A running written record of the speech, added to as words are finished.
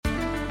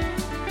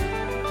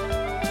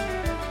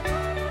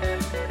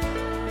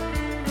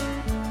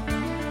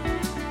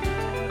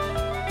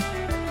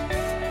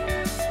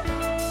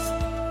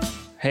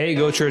Hey,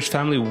 Go Church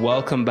family,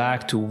 welcome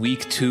back to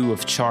week 2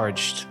 of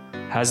Charged.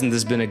 Hasn't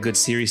this been a good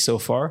series so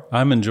far?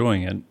 I'm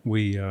enjoying it.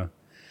 We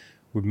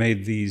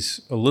made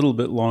these a little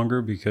bit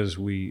longer because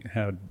we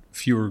had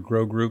fewer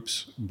grow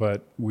groups,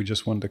 but we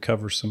just wanted to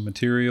cover some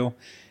material.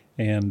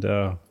 And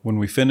when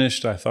we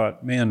finished, I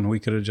thought, man, we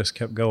could have just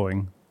kept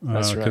going.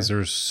 That's right. Because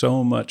there's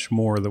so much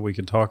more that we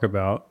could talk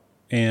about.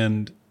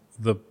 And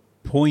the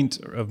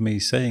point of me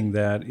saying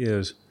that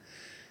is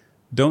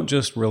don't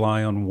just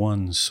rely on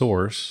one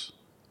source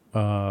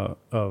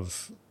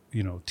of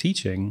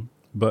teaching,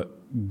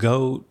 but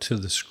go to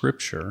the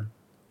scripture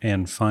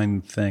and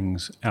find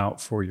things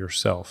out for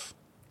yourself.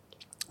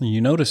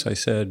 You notice I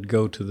said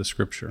go to the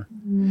scripture.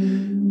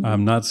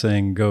 I'm not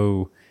saying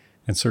go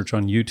and search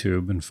on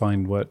YouTube and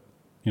find what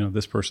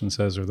this person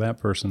says or that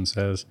person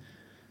says.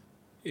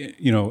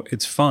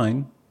 It's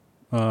fine.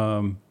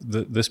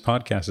 This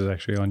podcast is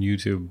actually on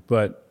YouTube,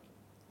 but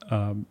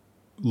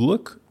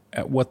look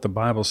at what the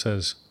Bible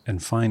says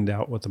and find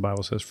out what the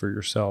Bible says for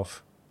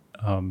yourself.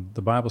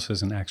 The Bible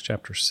says in Acts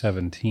chapter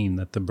 17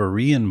 that the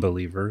Berean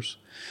believers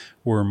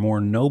were more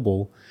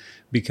noble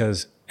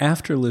because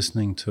after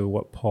listening to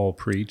what Paul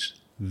preached,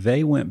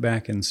 they went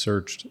back and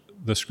searched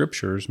the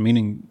scriptures,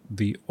 meaning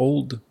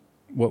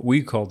what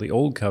we call the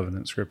Old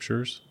Covenant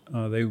scriptures.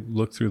 They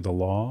looked through the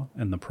law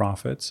and the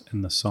prophets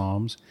and the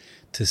Psalms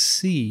to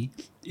see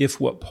if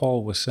what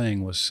Paul was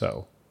saying was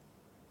so.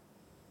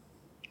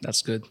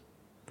 That's good.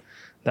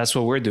 That's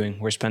what we're doing.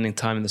 We're spending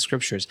time in the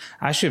scriptures.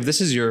 Actually, if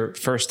this is your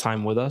first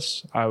time with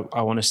us,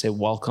 I want to say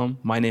welcome.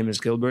 My name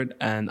is Gilbert,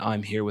 and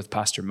I'm here with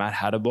Pastor Matt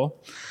Hadabo.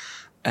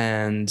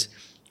 And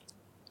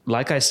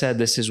like I said,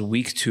 this is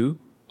week 2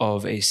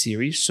 of a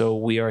series. So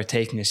we are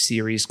taking a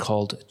series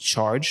called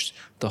Charged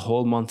the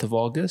whole month of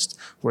August.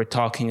 We're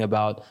talking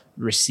about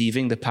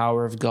receiving the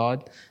power of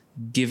God,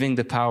 giving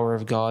the power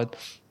of God,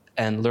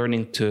 and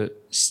learning to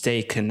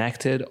stay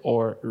connected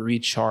or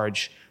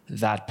recharge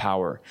that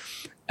power.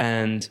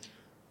 And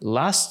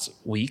last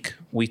week,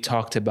 we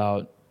talked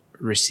about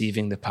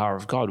receiving the power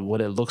of God, what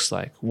it looks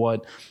like,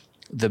 what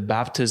the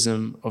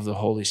baptism of the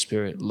Holy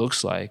Spirit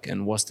looks like,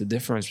 and what's the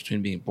difference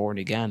between being born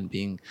again,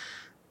 being,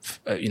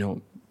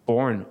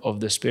 born of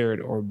the Spirit,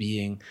 or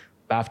being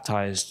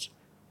baptized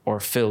or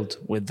filled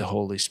with the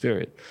Holy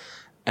Spirit.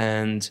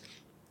 And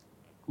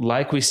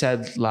like we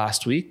said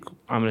last week,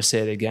 I'm going to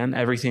say it again,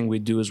 everything we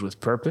do is with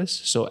purpose.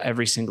 So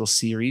every single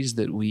series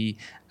that we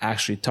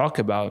actually talk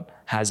about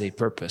has a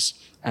purpose.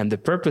 And the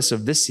purpose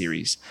of this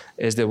series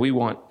is that we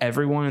want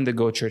everyone in the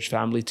Go Church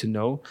family to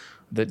know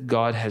that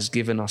God has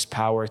given us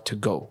power to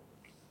go.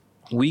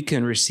 We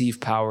can receive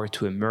power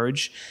to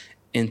emerge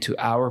into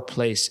our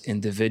place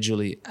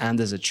individually and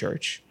as a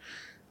church.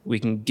 We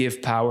can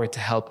give power to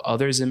help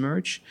others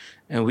emerge,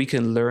 and we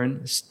can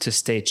learn to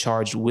stay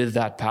charged with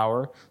that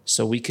power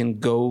so we can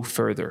go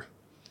further.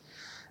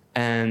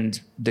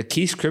 And the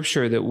key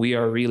scripture that we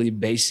are really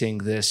basing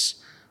this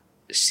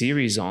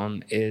series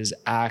on is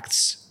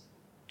Acts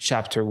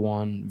chapter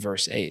 1,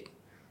 verse 8.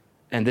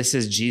 And this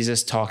is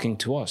Jesus talking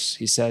to us.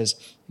 He says,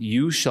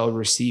 "You shall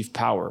receive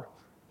power,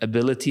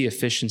 ability,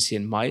 efficiency,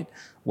 and might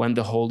when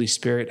the Holy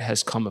Spirit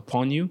has come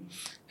upon you,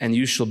 and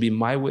you shall be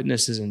my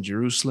witnesses in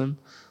Jerusalem,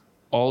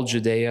 all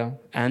Judea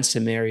and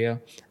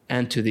Samaria,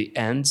 and to the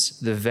ends,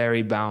 the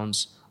very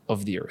bounds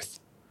of the earth."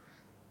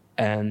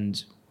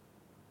 And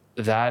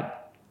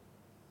that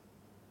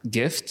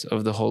gift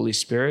of the Holy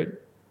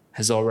Spirit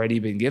has already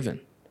been given.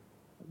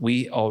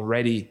 We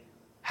already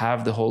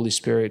have the Holy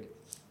Spirit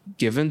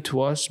given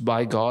to us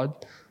by God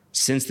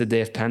since the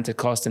day of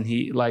Pentecost. And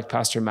he, like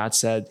Pastor Matt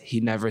said, he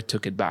never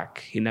took it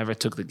back. He never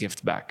took the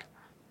gift back.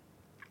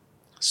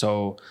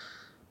 So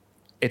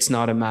it's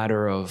not a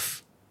matter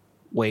of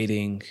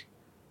waiting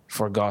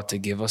for God to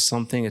give us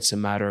something. It's a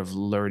matter of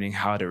learning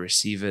how to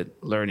receive it,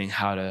 learning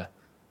how to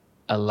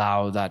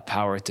allow that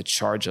power to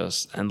charge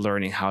us, and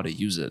learning how to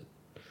use it.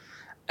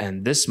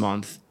 And this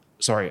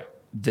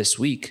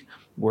week,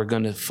 we're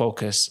going to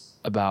focus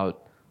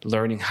about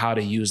learning how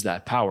to use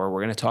that power.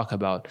 We're going to talk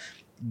about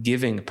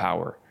giving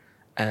power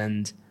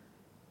and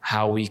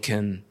how we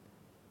can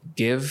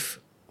give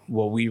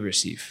what we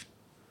receive.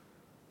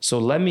 So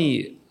let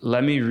me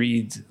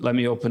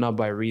open up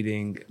by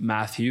reading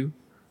Matthew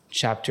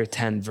chapter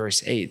 10,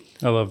 verse 8.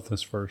 I love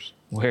this verse.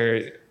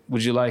 Where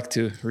would you like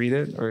to read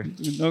it? Or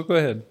No, go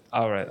ahead.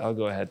 All right, I'll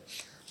go ahead.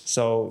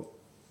 So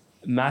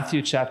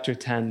Matthew chapter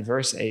 10,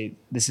 verse 8,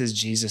 this is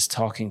Jesus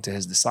talking to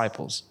his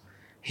disciples.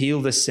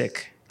 "Heal the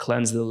sick,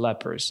 cleanse the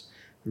lepers,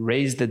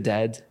 raise the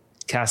dead,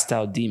 cast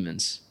out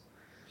demons.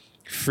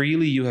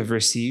 Freely you have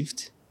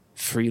received,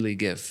 freely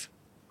give."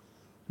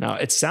 Now,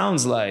 it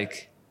sounds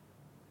like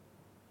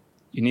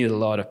you need a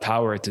lot of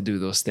power to do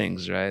those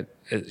things, right?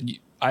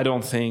 I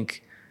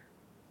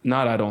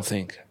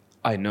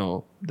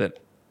know that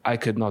I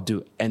could not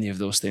do any of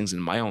those things in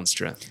my own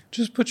strength.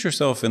 Just put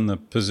yourself in the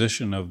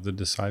position of the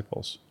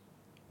disciples.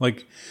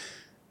 Like,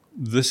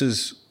 this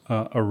is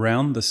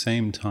around the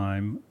same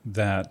time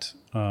that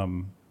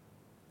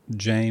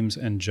James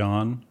and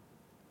John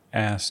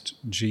asked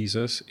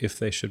Jesus if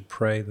they should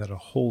pray that a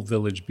whole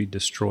village be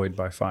destroyed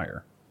by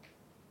fire.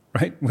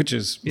 right? Which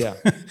is, Yeah.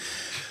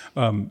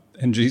 and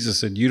Jesus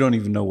said, you don't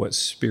even know what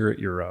spirit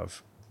you're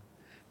of.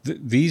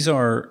 These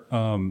are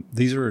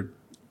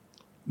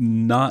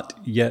not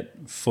yet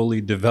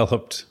fully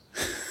developed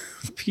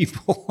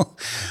people.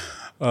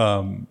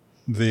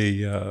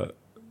 These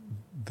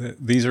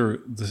are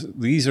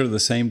the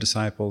same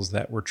disciples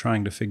that were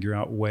trying to figure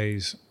out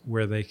ways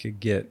where they could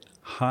get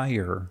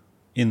higher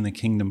in the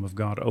kingdom of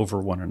God over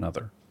one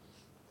another.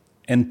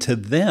 And to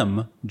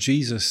them,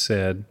 Jesus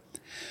said,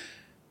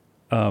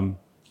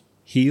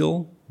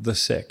 heal the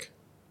sick,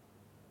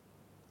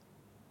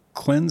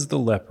 cleanse the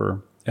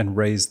leper, and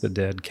raise the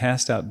dead,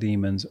 cast out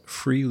demons.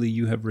 Freely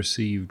you have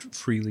received,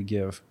 freely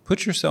give.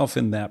 Put yourself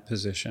in that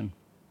position.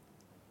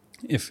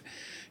 If,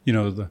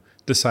 the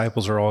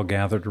disciples are all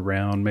gathered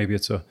around, maybe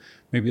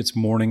it's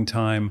morning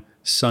time,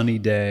 sunny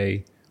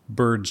day,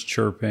 birds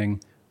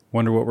chirping,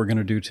 wonder what we're going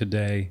to do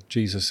today.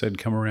 Jesus said,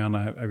 come around.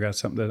 I've got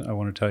something that I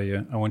want to tell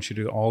you. I want you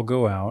to all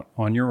go out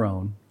on your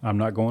own. I'm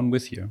not going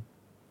with you.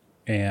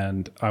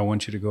 And I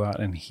want you to go out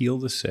and heal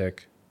the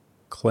sick,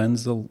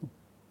 cleanse the...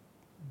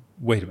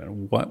 Wait a minute,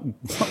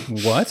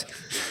 what?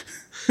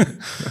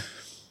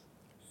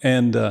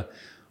 And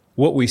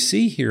what we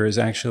see here is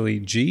actually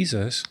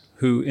Jesus,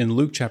 who in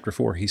Luke chapter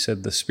 4, he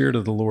said, the Spirit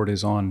of the Lord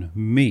is on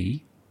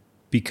me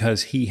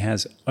because he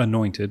has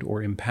anointed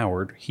or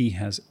empowered. He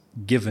has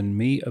given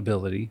me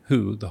ability,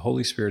 the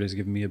Holy Spirit has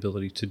given me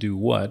ability to do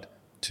what?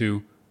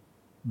 To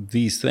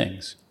these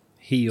things: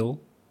 heal,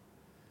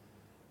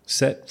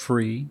 set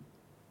free,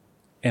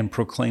 and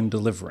proclaim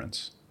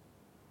deliverance,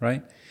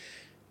 right?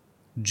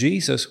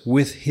 Jesus,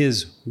 with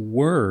his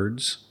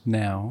words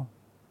now,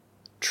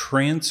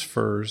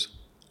 transfers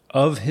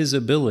of his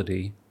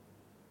ability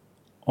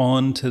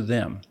onto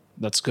them.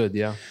 That's good,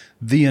 yeah.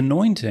 The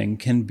anointing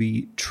can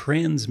be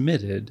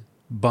transmitted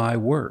by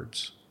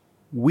words.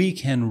 We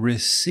can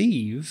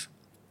receive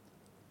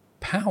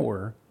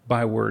power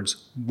by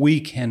words.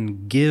 We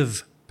can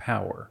give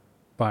power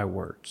by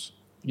words.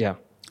 Yeah.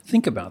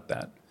 Think about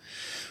that.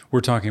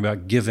 We're talking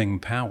about giving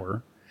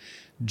power.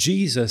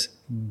 Jesus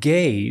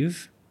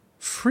gave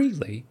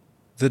freely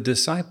the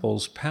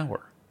disciples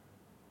power.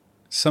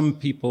 Some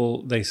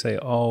people, they say,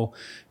 all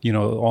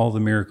the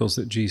miracles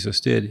that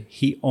Jesus did,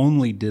 he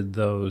only did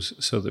those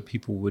so that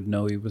people would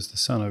know he was the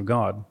Son of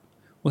God.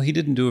 Well, he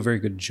didn't do a very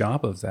good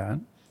job of that,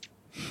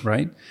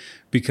 right?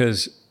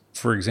 Because,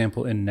 for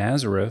example, in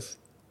Nazareth,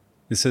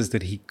 it says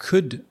that he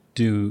could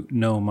do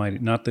no mighty,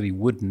 not that he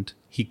wouldn't,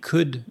 he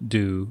could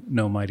do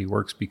no mighty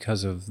works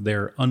because of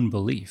their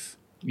unbelief.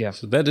 Yeah.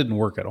 So that didn't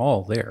work at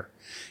all there.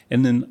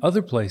 And then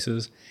other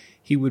places,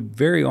 he would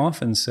very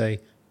often say,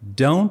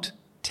 don't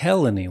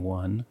tell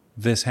anyone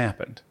this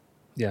happened.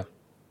 Yeah.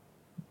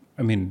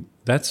 I mean,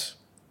 that's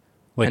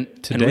like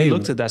and today. And we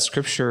looked at that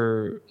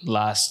scripture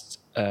last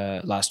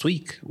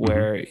week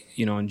where,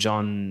 in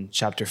John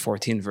chapter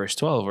 14, verse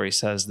 12, where he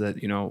says that,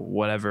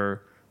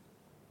 whatever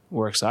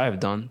works I have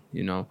done,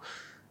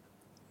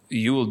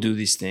 you will do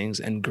these things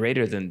and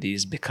greater than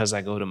these because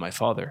I go to my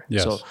Father.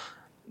 Yes. So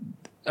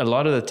a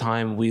lot of the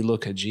time we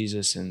look at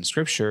Jesus in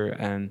scripture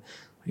and,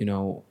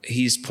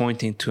 he's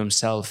pointing to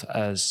himself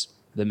as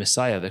the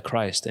Messiah, the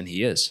Christ, and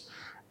he is.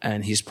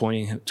 And he's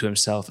pointing to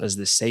himself as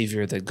the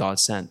Savior that God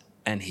sent,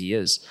 and he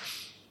is.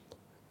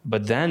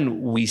 But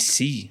then we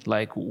see,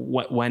 like,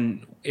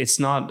 when it's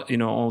not,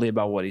 only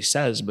about what he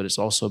says, but it's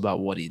also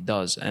about what he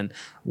does. And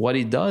what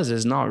he does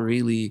is not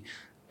really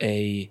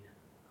a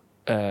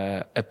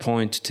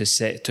point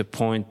to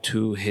point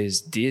to his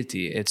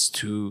deity. It's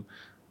to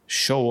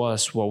show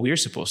us what we're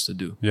supposed to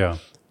do. Yeah.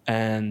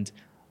 And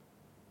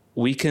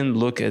we can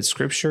look at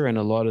scripture and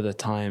a lot of the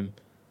time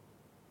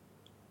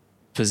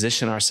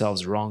position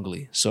ourselves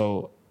wrongly.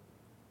 So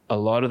a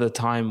lot of the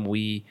time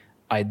we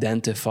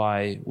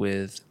identify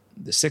with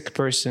the sick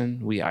person,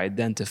 we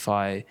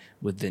identify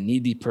with the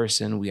needy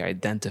person, we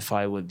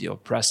identify with the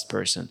oppressed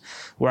person.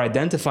 We're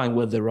identifying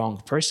with the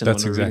wrong person.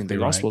 That's when we're reading exactly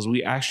the Gospels. right.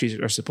 We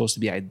actually are supposed to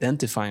be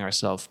identifying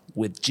ourselves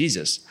with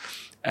Jesus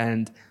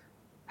and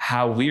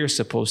how we are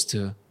supposed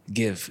to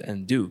give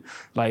and do.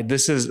 Like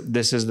this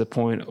is the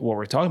point what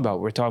we're talking about.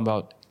 We're talking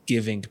about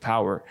giving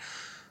power.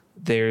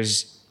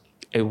 There's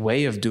a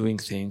way of doing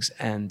things,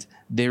 and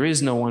there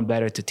is no one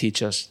better to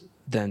teach us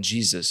than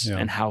Jesus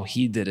and how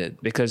he did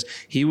it, because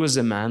he was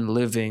a man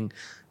living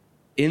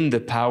in the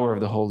power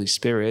of the Holy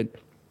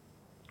Spirit,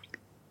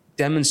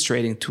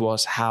 demonstrating to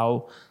us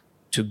how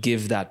to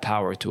give that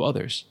power to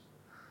others.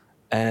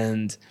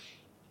 And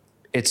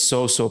it's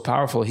so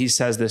powerful. He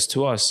says this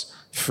to us: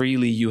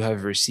 freely you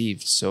have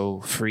received,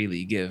 so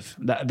freely give.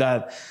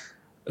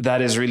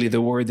 That is really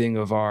the wording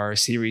of our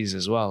series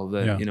as well.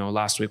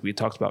 Last week we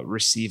talked about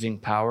receiving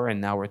power,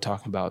 and now we're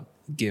talking about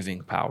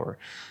giving power.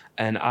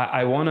 And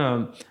I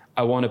want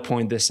to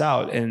point this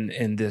out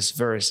in this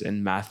verse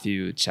in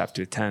Matthew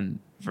chapter 10,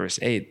 verse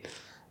 8.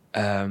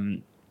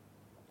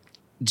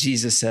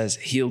 Jesus says,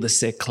 heal the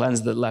sick,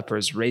 cleanse the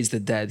lepers, raise the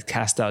dead,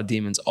 cast out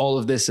demons. All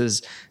of this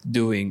is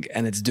doing,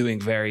 and it's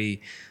doing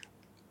very,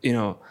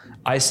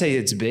 I say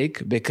it's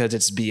big because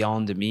it's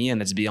beyond me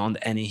and it's beyond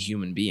any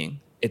human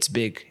being. it's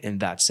big in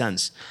that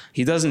sense.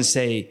 He doesn't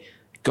say,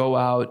 go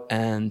out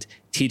and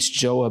teach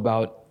Joe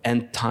about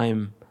end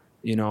time,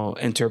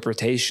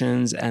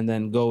 interpretations, and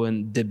then go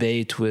and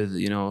debate with,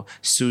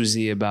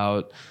 Susie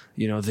about,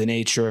 the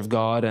nature of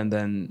God, and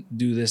then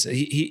do this.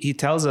 He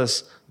tells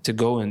us to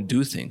go and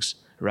do things,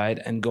 right?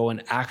 And go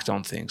and act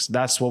on things.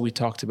 That's what we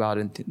talked about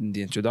in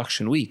the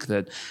introduction week,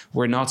 that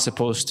we're not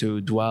supposed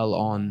to dwell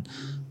on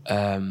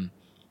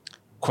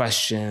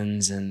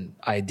questions and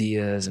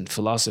ideas and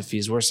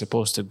philosophies. We're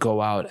supposed to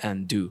go out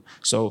and do.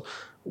 So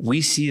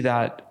we see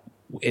that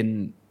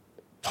in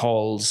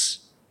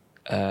Paul's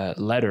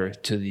letter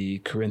to the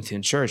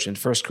Corinthian church. In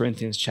 1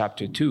 Corinthians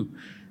chapter 2,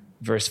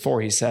 verse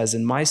 4, he says,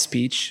 "In my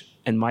speech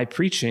and my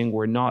preaching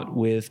were not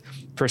with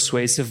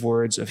persuasive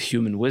words of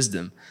human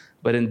wisdom,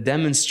 but in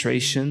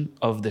demonstration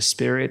of the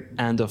Spirit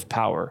and of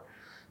power,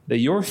 that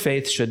your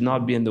faith should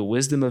not be in the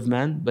wisdom of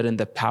men, but in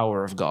the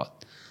power of God."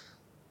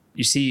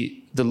 You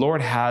see, the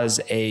Lord has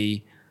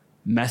a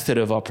method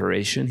of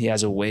operation. He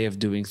has a way of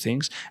doing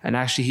things. And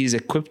actually, he's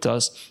equipped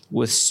us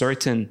with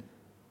certain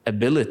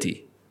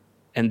ability,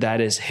 and that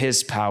is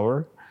his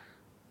power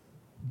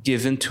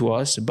given to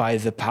us by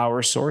the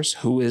power source,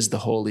 who is the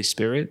Holy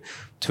Spirit,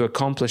 to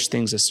accomplish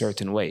things a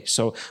certain way.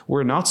 So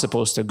we're not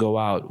supposed to go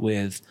out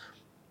with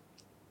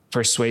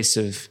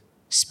persuasive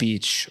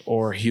speech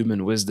or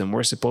human wisdom.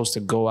 We're supposed to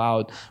go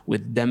out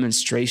with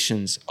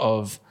demonstrations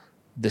of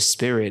the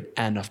Spirit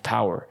and of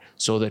power,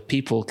 so that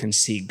people can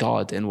see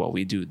God in what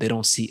we do. They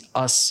don't see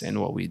us in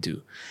what we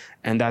do.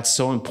 And that's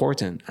so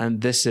important.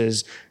 And this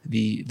is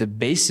the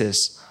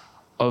basis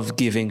of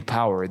giving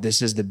power.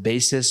 This is the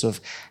basis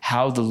of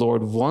how the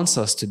Lord wants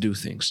us to do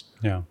things,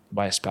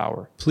 by his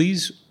power.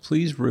 Please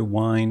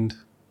rewind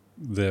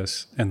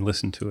this and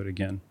listen to it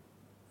again.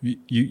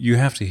 You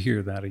have to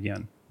hear that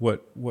again.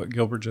 What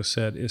Gilbert just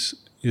said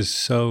is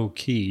so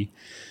key.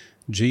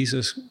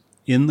 Jesus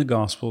in the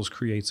Gospels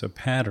creates a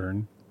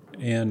pattern,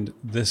 and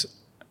this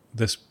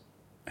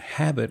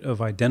habit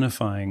of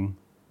identifying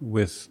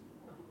with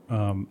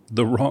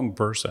the wrong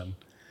person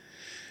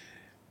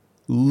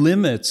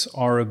limits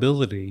our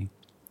ability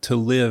to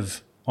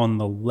live on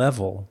the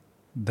level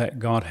that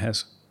God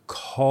has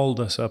called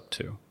us up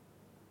to.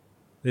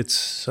 It's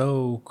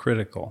so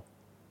critical.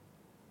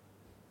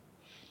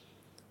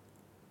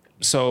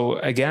 So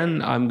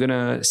again, I'm going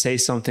to say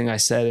something I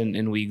said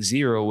in week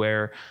 0,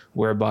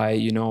 whereby,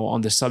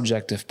 on the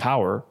subject of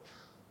power,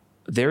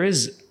 there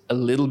is a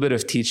little bit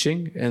of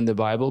teaching in the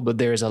Bible, but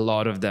there's a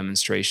lot of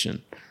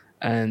demonstration.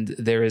 And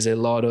there is a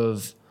lot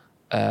of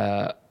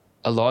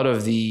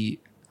the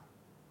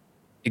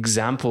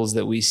examples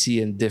that we see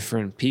in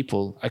different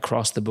people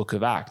across the book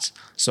of Acts.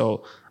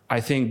 So I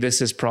think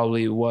this is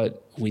probably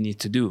what we need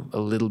to do: a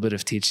little bit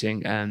of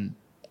teaching and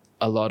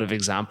a lot of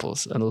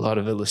examples and a lot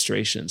of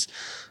illustrations.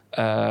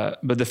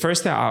 But the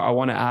first thing I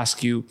want to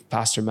ask you,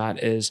 Pastor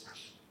Matt, is,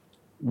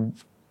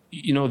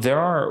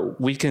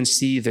 we can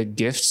see the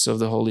gifts of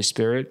the Holy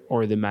Spirit,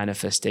 or the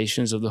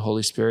manifestations of the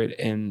Holy Spirit,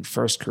 in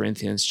 1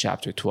 Corinthians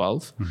chapter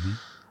 12. Mm-hmm.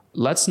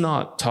 Let's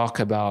not talk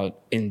about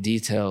in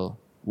detail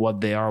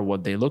what they are,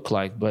 what they look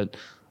like, but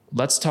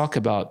let's talk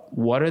about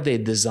what are they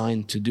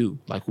designed to do?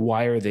 Like,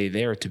 why are they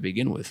there to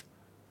begin with?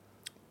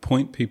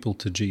 Point people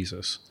to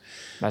Jesus.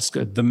 That's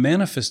good. The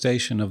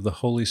manifestation of the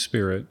Holy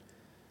Spirit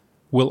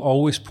will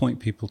always point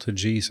people to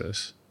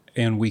Jesus,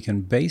 and we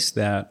can base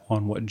that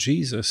on what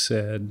Jesus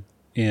said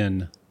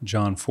in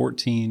John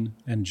 14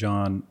 and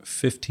John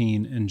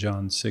 15 and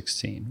John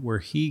 16, where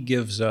he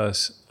gives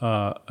us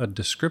a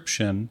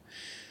description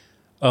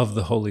of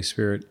the Holy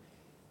Spirit.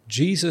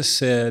 Jesus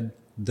said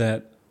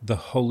that the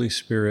Holy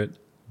Spirit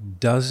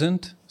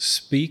doesn't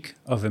speak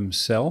of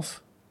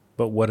himself,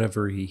 but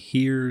whatever he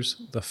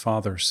hears the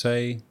Father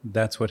say,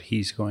 that's what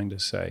he's going to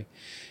say.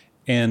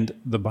 And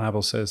the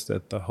Bible says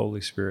that the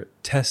Holy Spirit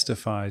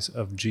testifies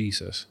of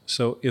Jesus.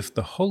 So if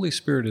the Holy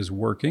Spirit is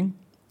working,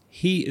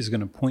 he is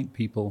going to point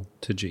people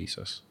to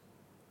Jesus.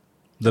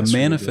 The That's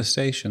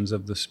manifestations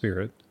of the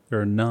Spirit, there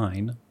are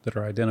 9 that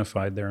are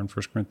identified there in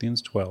 1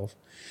 Corinthians 12.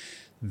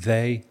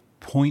 They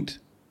point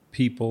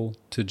people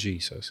to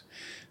Jesus.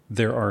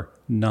 There are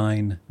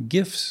 9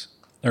 gifts,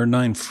 or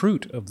 9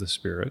 fruit of the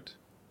Spirit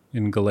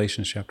in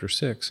Galatians chapter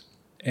 6,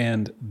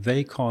 and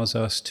they cause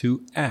us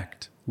to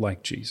act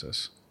like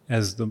Jesus.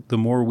 As the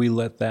more we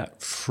let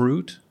that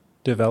fruit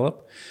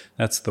develop,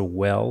 that's the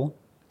well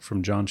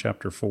from John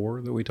chapter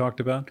 4 that we talked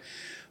about.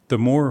 The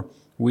more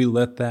we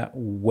let that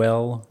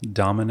well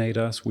dominate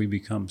us, we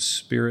become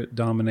spirit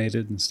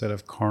dominated instead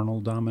of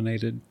carnal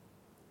dominated,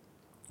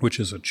 which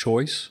is a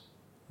choice.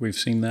 We've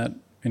seen that,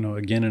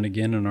 again and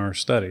again in our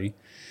study.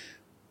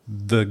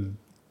 The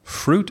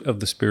fruit of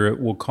the Spirit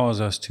will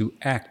cause us to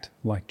act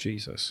like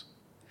Jesus.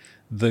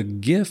 The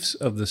gifts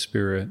of the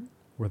Spirit,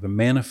 or the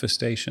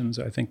manifestations,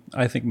 I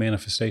think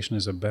manifestation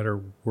is a better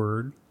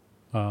word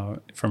from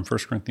 1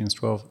 Corinthians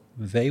 12,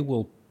 they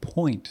will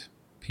point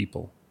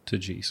people to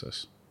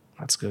Jesus.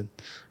 That's good.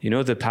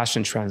 The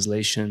Passion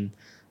Translation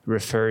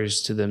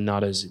refers to them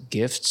not as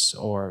gifts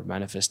or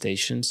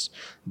manifestations,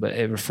 but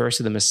it refers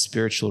to them as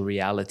spiritual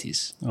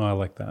realities. Oh, I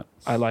like that.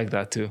 I like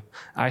that too.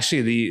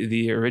 Actually,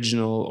 the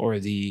original or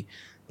the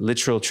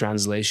literal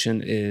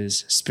translation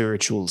is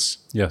spirituals.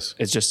 Yes.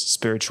 It's just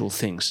spiritual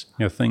things.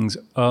 Yeah, things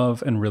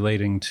of and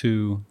relating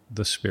to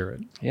the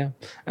Spirit. Yeah.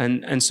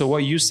 And so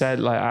what you said,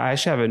 like, I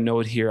actually have a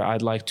note here.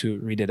 I'd like to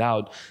read it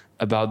out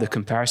about the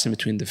comparison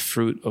between the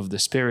fruit of the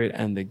Spirit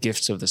and the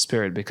gifts of the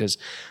Spirit, because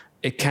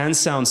it can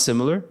sound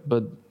similar,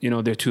 but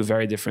they're two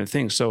very different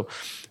things. So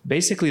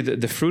basically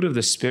the fruit of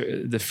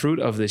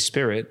the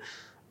Spirit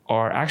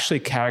are actually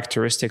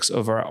characteristics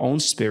of our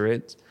own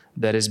spirit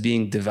that is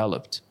being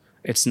developed.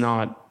 It's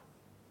not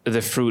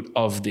the fruit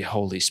of the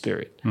Holy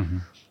Spirit. Mm-hmm.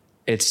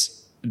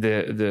 It's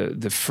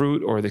the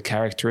fruit or the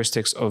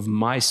characteristics of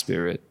my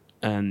spirit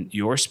and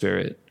your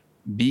spirit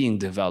being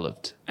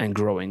developed and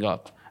growing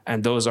up.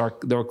 And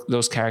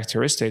those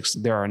characteristics,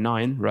 there are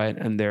 9, right?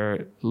 And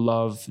they're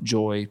love,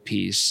 joy,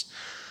 peace.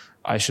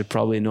 I should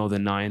probably know the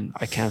 9.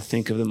 I can't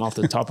think of them off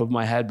the top of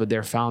my head, but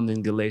they're found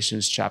in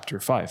Galatians chapter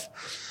 5.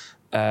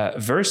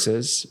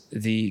 Versus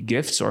the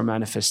gifts or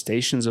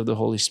manifestations of the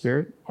Holy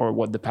Spirit, or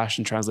what the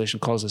Passion Translation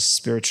calls as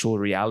spiritual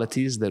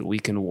realities that we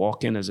can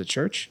walk in as a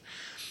church.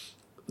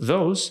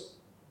 Those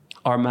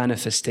are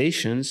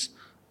manifestations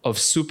of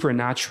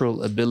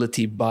supernatural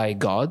ability by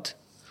God,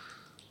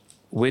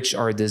 which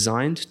are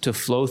designed to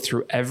flow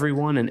through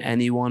everyone and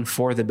anyone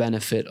for the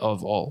benefit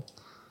of all.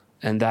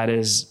 And that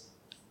is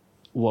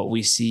what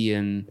we see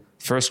in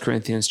 1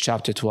 Corinthians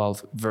chapter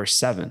 12, verse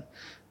 7,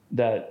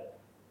 that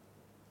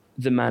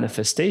the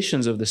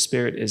manifestations of the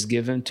Spirit is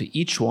given to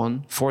each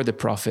one for the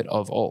profit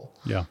of all.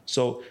 Yeah.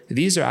 So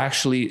these are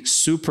actually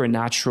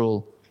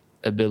supernatural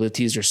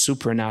abilities or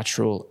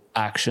supernatural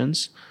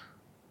actions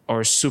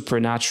or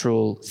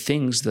supernatural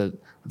things that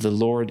the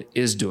Lord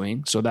is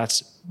doing. So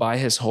that's by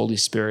his Holy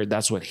Spirit.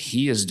 That's what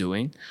he is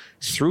doing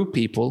through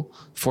people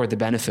for the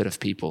benefit of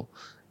people,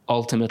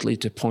 ultimately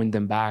to point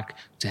them back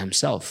to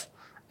himself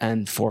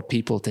and for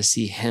people to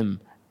see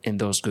him in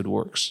those good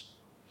works.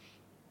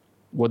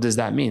 What does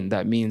that mean?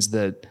 That means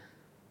that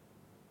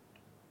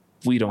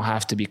we don't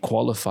have to be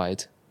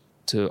qualified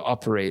to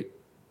operate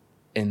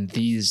in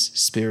these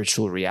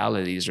spiritual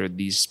realities or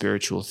these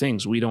spiritual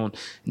things. We don't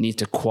need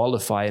to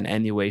qualify in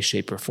any way,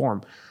 shape, or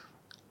form.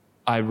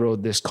 I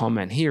wrote this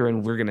comment here,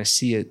 and we're going to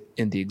see it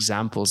in the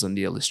examples and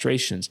the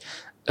illustrations.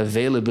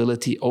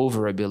 Availability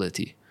over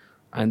ability.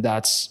 And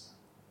that's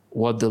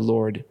what the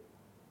Lord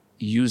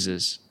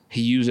uses.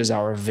 He uses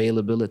our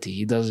availability.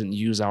 He doesn't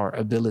use our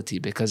ability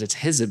because it's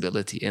his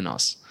ability in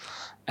us.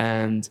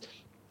 And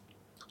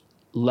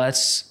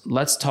let's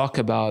talk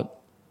about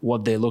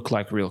what they look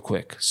like real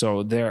quick.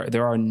 So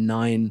there are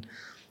 9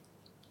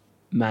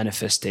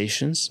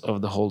 manifestations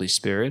of the Holy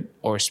Spirit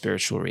or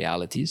spiritual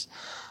realities.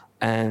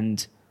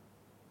 And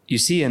you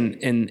see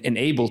in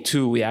Able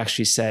to, we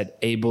actually said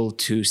able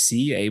to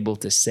see, able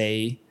to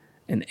say,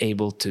 and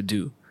able to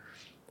do.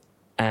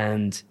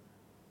 And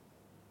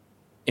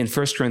in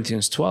 1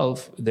 Corinthians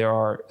 12, there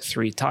are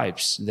 3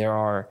 types. There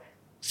are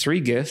 3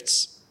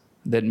 gifts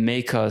that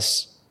make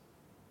us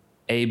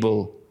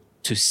able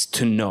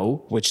to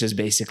know, which is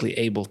basically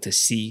able to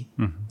see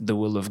the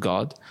will of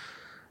God.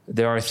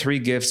 There are 3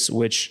 gifts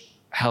which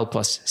help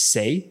us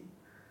say,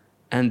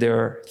 and there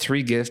are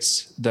 3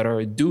 gifts that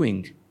are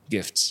doing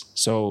gifts.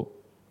 So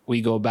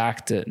we go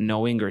back to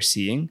knowing or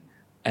seeing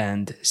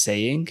and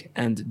saying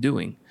and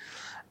doing.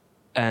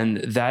 And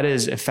that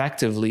is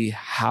effectively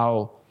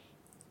how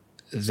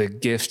the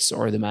gifts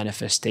or the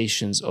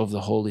manifestations of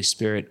the Holy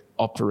Spirit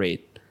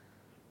operate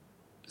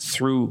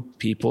through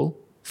people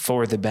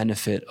for the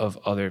benefit of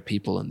other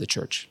people in the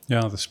church.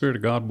 Yeah, the Spirit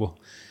of God will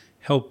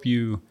help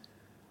you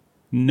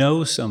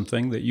know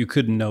something that you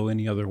couldn't know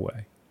any other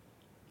way.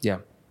 Yeah.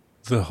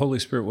 The Holy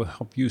Spirit will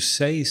help you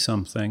say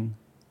something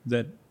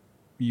that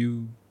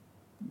you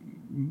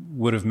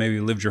would have maybe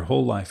lived your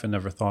whole life and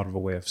never thought of a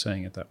way of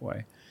saying it that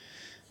way.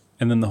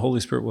 And then the Holy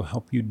Spirit will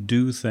help you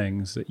do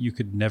things that you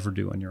could never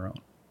do on your own.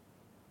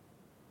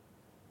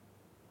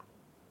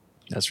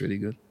 That's really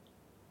good.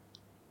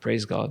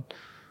 Praise God.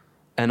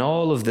 And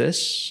all of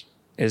this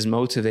is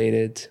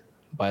motivated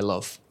by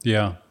love.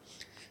 Yeah.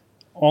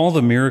 All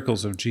the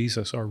miracles of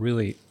Jesus are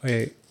really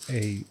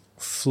a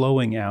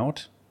flowing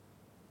out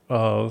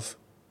of,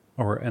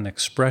 or an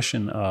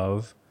expression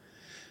of,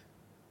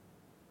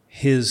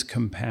 his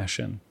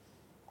compassion,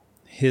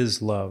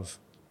 his love.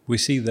 We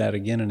see that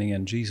again and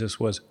again. Jesus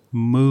was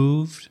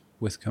moved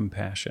with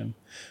compassion,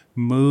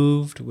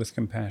 moved with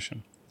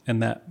compassion.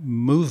 And that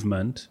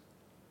movement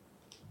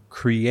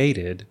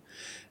created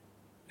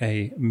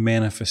a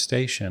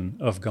manifestation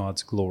of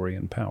God's glory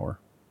and power.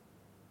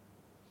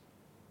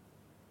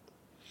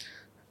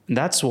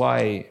 That's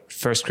why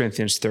 1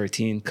 Corinthians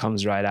 13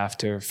 comes right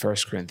after 1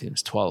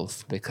 Corinthians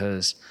 12,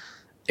 because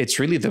it's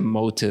really the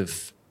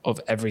motive of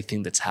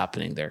everything that's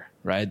happening there,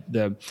 right?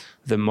 The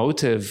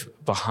motive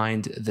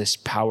behind this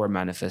power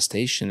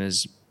manifestation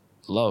is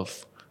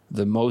love.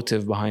 The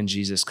motive behind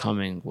Jesus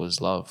coming was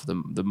love.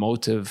 The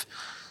motive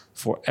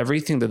for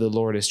everything that the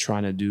Lord is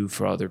trying to do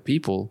for other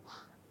people,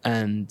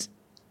 and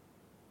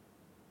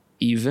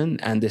even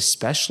and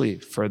especially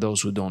for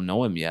those who don't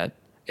know him yet,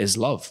 is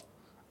love.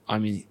 I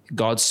mean,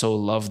 God so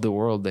loved the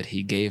world that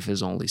he gave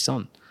his only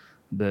son,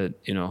 that,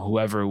 you know,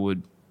 whoever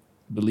would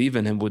believe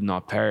in him would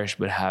not perish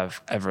but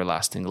have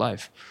everlasting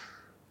life.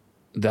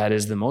 That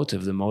is the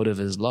motive. The motive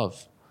is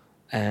love.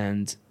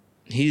 And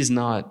he's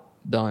not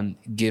done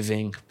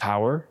giving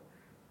power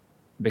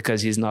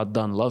because he's not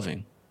done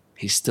loving.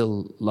 He's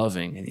still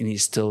loving, and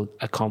he's still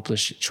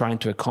trying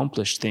to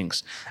accomplish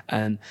things.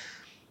 And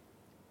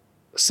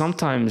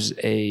sometimes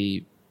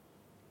a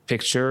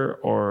picture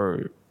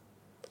or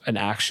an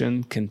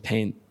action can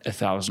paint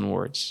 1,000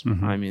 words.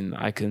 Mm-hmm. I mean,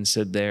 I can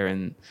sit there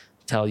and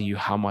tell you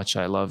how much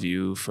I love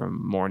you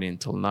from morning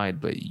till night,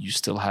 but you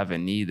still have a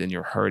need and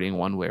you're hurting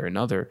one way or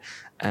another.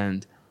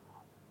 And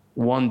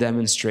one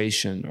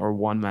demonstration or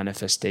one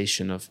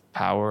manifestation of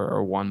power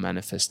or one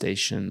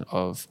manifestation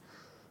of,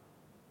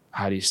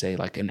 how do you say,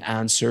 like an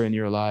answer in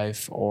your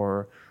life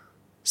or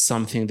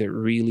something that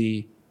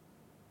really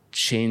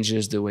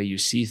changes the way you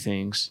see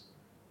things,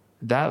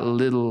 that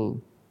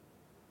little,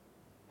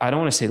 I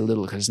don't want to say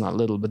little because it's not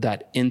little, but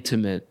that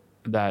intimate,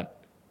 that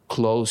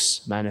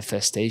close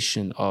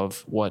manifestation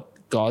of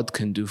what God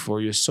can do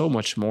for you is so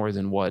much more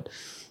than what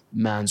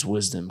man's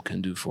wisdom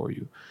can do for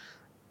you.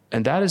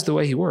 And that is the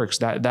way he works.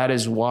 That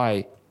is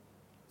why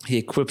he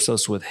equips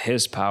us with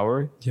his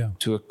power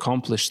to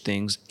accomplish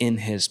things in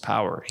his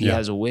power. He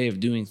has a way of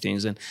doing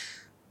things. And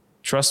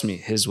trust me,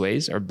 his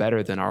ways are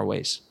better than our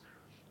ways.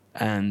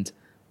 And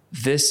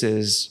this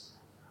is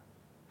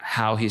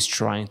how he's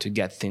trying to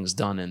get things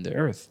done in the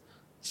earth,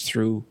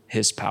 through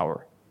his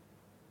power.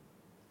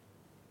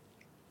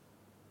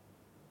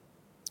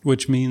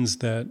 Which means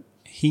that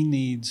he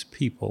needs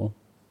people.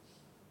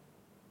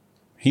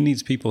 He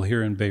needs people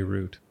here in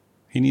Beirut.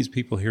 He needs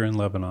people here in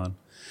Lebanon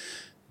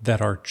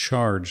that are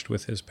charged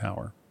with his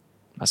power.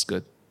 That's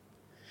good.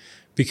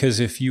 Because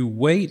if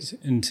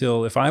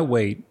I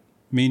wait,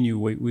 me and you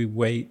wait, we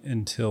wait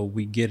until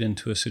we get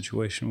into a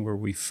situation where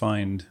we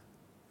find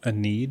a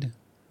need.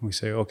 We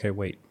say, okay,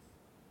 wait,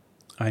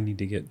 I need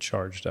to get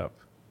charged up.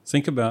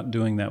 Think about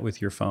doing that with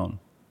your phone.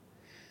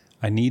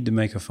 I need to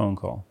make a phone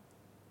call.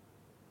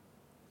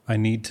 I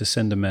need to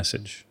send a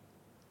message.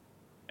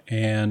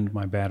 And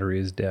my battery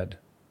is dead.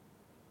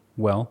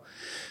 Well,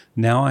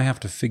 now I have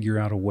to figure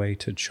out a way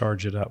to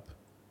charge it up.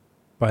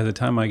 By the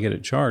time I get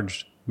it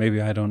charged,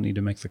 maybe I don't need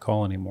to make the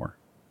call anymore.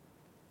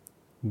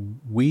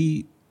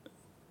 We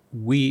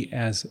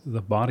as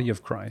the body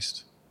of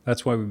Christ,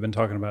 that's why we've been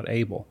talking about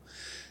Abel.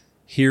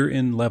 Here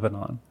in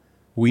Lebanon,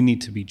 we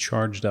need to be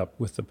charged up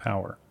with the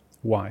power.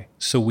 Why?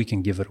 So we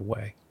can give it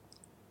away.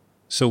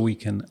 So we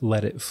can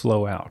let it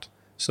flow out.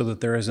 So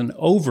that there is an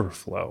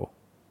overflow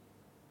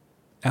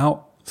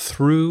out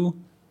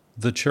through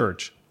the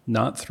church,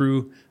 not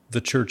through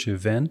the church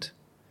event,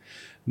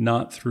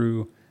 not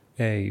through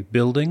a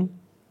building,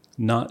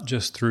 not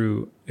just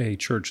through a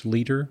church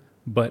leader,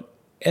 but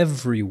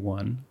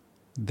everyone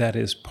that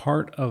is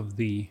part of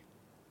the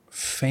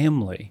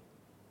family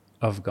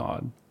of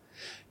God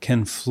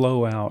can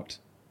flow out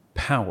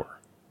power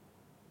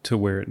to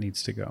where it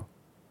needs to go.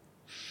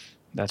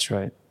 That's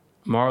right.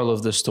 Moral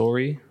of the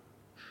story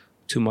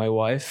to my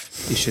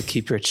wife, you should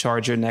keep your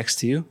charger next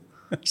to you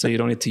so you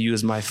don't need to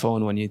use my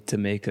phone when you need to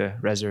make a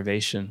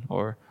reservation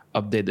or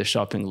update the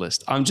shopping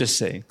list. I'm just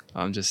saying.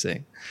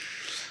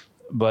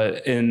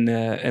 But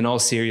in all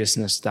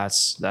seriousness,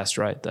 that's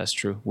right. That's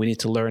true. We need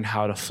to learn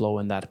how to flow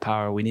in that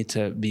power. We need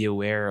to be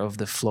aware of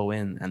the flow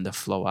in and the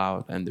flow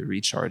out and the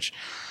recharge.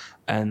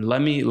 And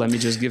let me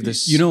just give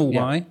this. You know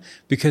why?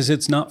 Because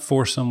it's not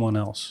for someone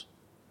else.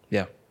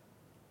 Yeah.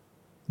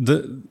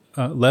 The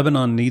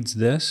Lebanon needs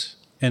this,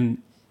 and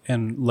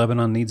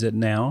Lebanon needs it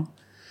now,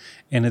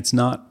 and it's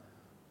not.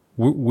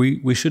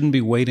 We shouldn't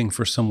be waiting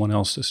for someone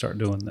else to start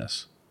doing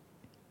this.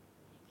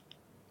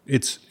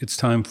 It's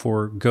time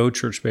for Go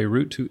Church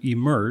Beirut to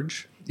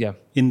emerge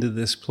into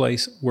this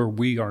place where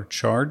we are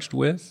charged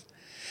with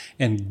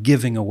and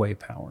giving away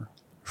power.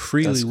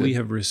 Freely we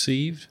have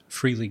received,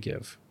 freely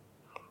give.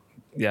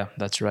 Yeah,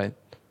 that's right.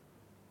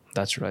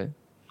 That's right.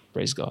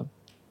 Praise God.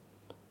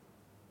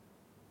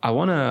 I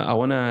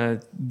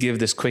wanna give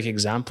this quick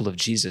example of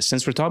Jesus.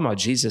 Since we're talking about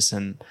Jesus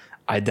and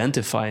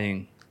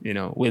identifying,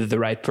 with the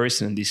right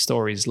person in these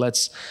stories,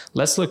 let's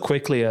look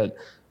quickly at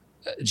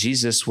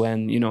Jesus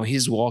when,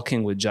 he's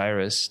walking with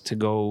Jairus to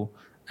go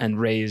and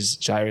raise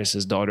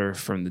Jairus' daughter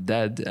from the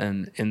dead.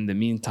 And in the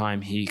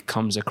meantime, he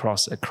comes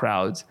across a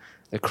crowd.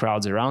 The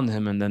crowd's around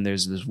him, and then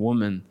there's this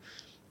woman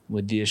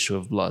with the issue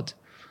of blood.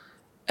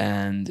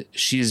 And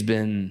she's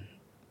been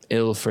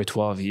ill for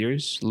 12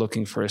 years,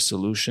 looking for a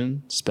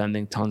solution,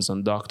 spending tons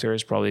on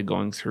doctors, probably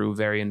going through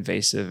very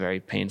invasive,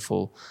 very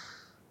painful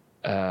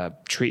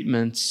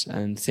treatments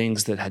and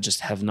things that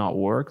have not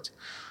worked.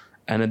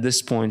 And at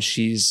this point,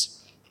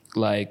 she's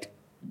like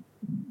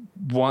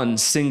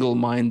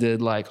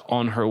single-minded, like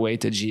on her way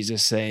to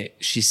Jesus.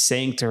 She's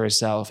saying to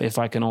herself, if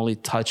I can only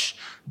touch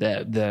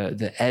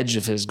the edge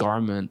of his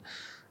garment,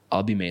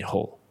 I'll be made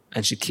whole.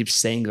 And she keeps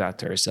saying that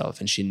to herself,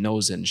 and she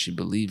knows it and she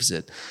believes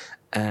it.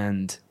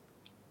 And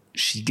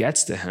she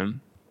gets to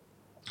him,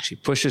 she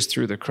pushes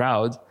through the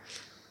crowd,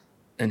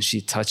 and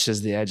she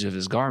touches the edge of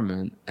his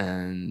garment,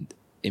 and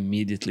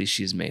immediately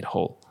she's made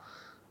whole.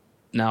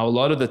 Now, a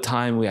lot of the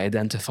time we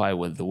identify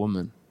with the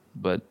woman,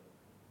 but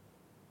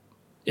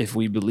if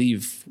we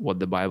believe what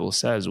the Bible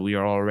says, we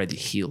are already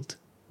healed.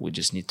 We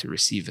just need to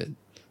receive it.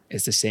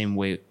 It's the same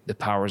way the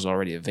power is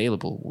already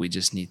available. We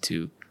just need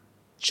to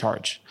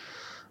charge.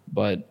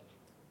 But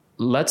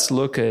let's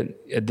look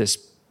at this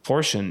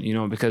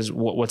portion, because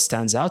what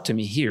stands out to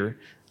me here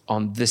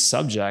on this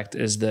subject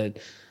is that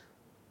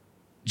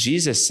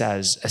Jesus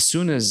says, as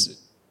soon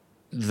as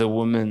the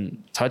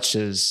woman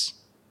touches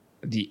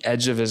the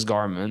edge of his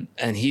garment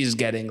and he's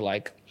getting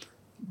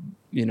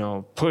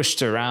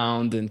pushed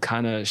around and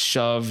kind of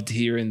shoved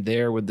here and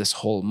there with this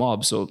whole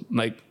mob. So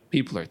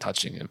people are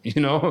touching him,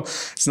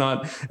 it's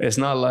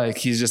not like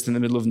he's just in the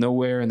middle of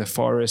nowhere in the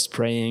forest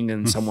praying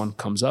and someone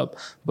comes up,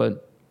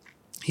 but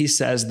he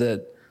says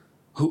that,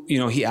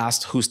 he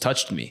asked, who's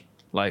touched me?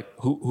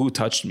 Who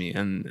touched me?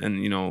 And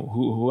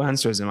who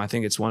answers him? I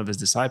think it's one of his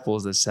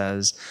disciples that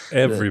says,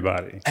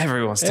 everybody.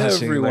 Everyone's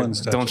touching.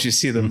 Everyone's touching. Don't you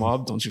see the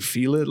mob? Don't you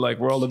feel it?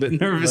 We're all a bit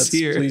nervous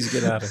here. Please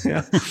get out of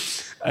here.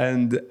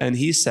 And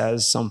he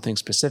says something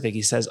specific.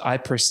 He says, I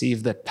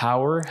perceive that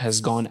power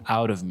has gone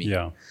out of me.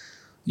 Yeah.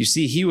 You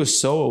see, he was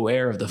so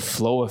aware of the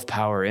flow of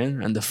power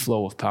in and the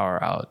flow of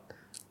power out.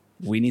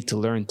 We need to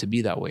learn to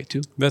be that way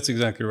too. That's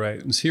exactly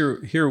right. And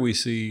here we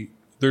see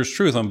there's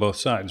truth on both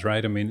sides,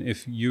 right? I mean,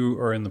 if you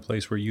are in the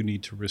place where you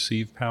need to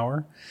receive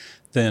power,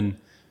 then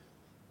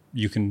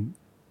you can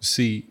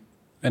see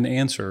an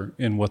answer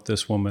in what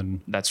this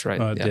woman That's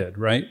right. did,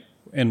 right?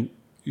 And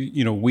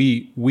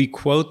we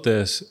quote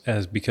this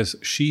as because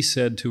she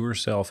said to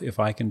herself, if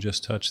I can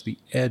just touch the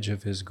edge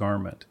of his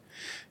garment.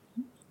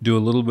 Do a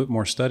little bit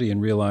more study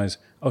and realize,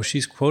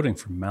 she's quoting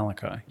from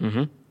Malachi.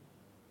 Mm-hmm.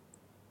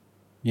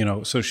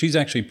 So she's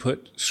actually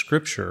put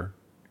scripture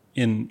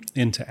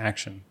into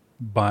action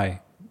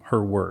by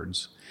her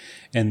words.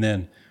 And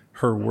then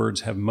her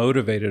words have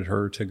motivated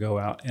her to go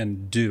out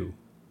and do,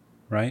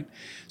 right?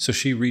 So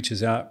she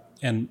reaches out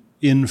and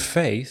in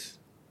faith,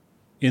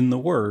 in the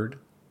word,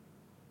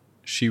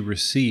 she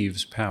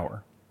receives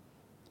power.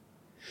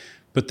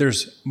 But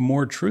there's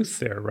more truth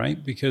there,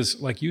 right?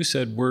 Because like you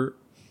said,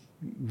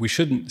 we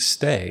shouldn't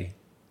stay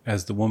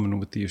as the woman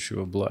with the issue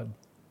of blood.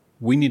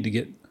 We need to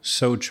get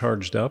so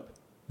charged up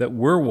that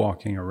we're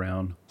walking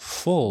around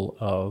full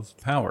of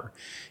power.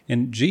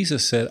 And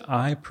Jesus said,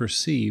 I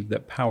perceive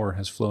that power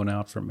has flown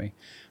out from me.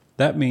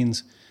 That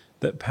means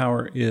that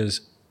power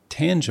is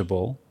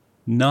tangible,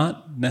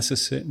 not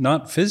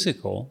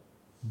physical,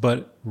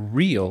 but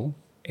real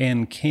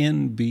and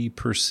can be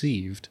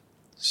perceived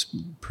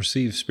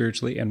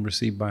spiritually and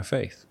received by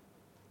faith.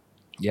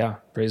 Yeah,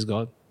 praise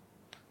God.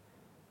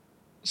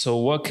 So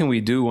what can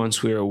we do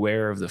once we're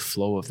aware of the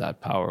flow of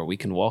that power? We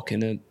can walk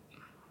in it.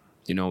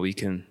 We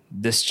can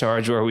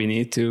discharge where we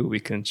need to. We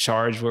can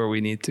charge where we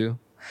need to.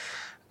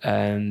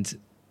 And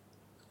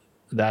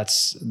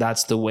that's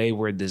the way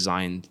we're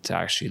designed to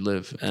actually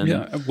live. And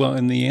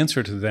and the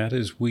answer to that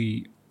is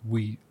we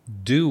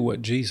do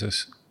what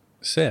Jesus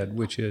said,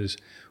 which is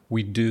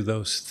we do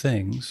those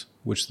things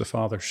which the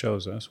Father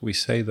shows us. We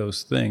say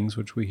those things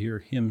which we hear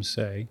him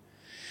say.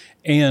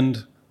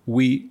 And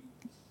we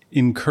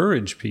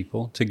encourage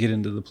people to get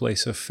into the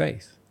place of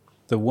faith.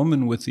 The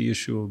woman with the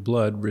issue of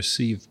blood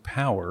received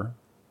power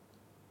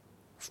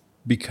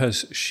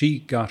because she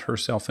got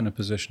herself in a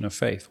position of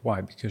faith.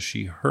 Why? Because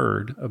she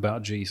heard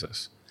about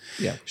Jesus.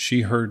 Yeah.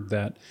 She heard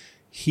that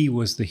he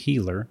was the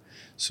healer.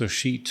 So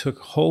she took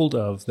hold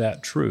of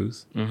that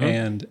truth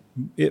and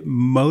it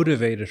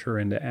motivated her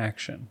into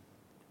action.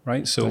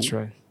 Right? So that's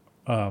right.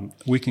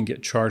 We can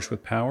get charged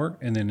with power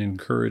and then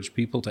encourage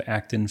people to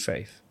act in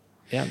faith.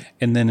 Yeah.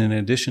 And then in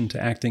addition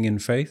to acting in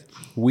faith,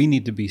 we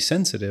need to be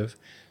sensitive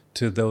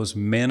to those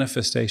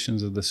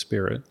manifestations of the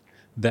Spirit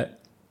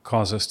that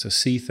cause us to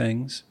see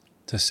things,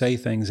 to say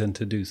things, and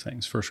to do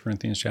things. 1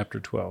 Corinthians chapter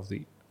 12,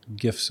 the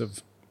gifts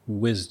of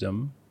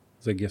wisdom,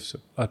 the gifts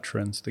of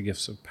utterance, the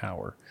gifts of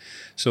power.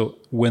 So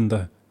when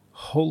the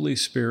Holy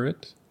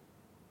Spirit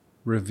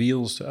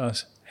reveals to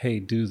us, hey,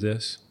 do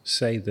this,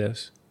 say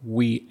this,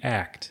 we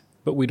act.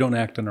 But we don't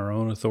act in our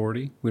own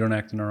authority. We don't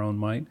act in our own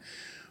might.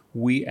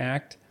 We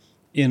act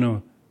in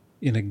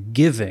a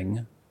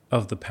giving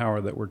of the power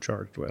that we're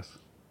charged with.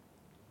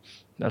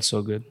 That's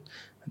so good.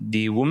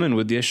 The woman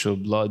with the issue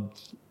of blood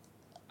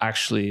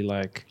actually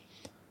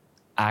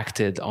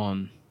acted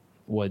on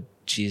what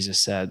Jesus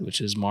said,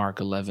 which is Mark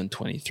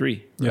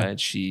 11:23, right? Yeah.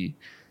 She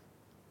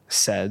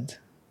said,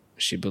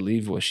 she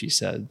believed what she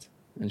said,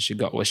 and she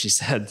got what she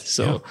said.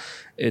 So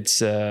it's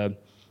very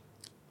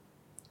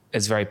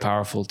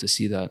powerful to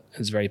see that.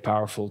 It's very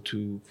powerful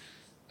to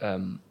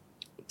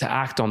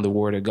act on the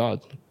word of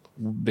God,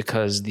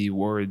 because the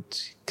word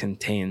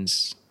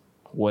contains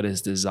what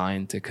is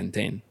designed to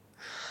contain,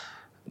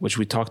 which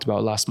we talked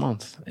about last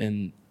month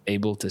in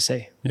Able to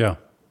Say. Yeah.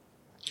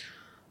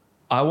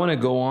 I want to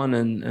go on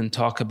and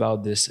talk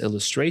about this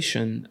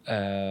illustration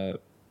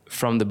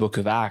from the book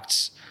of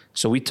Acts.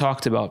 So we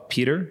talked about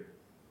Peter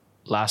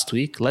last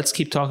week. Let's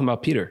keep talking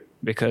about Peter,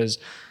 because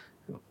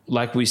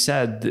like we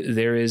said,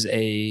 there is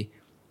a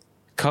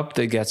cup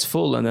that gets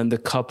full, and then the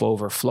cup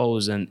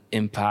overflows and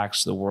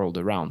impacts the world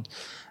around.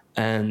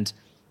 And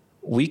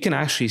we can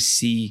actually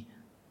see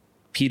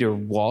Peter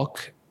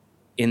walk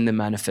in the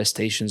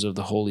manifestations of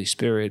the Holy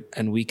Spirit,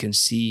 and we can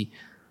see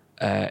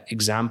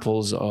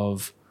examples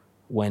of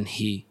when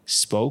he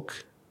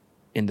spoke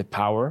in the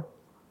power,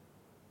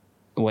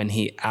 when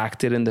he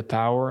acted in the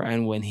power,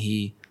 and when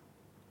he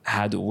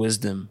had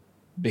wisdom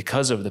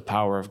because of the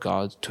power of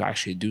God to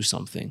actually do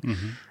something.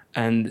 Mm-hmm.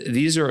 And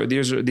these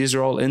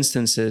are all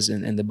instances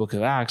in the book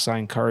of Acts. I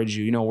encourage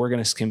you, we're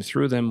going to skim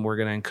through them. We're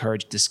going to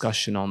encourage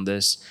discussion on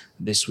this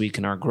week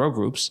in our grow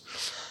groups.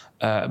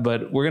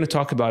 But we're going to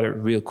talk about it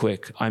real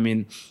quick. I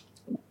mean,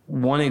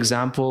 one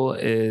example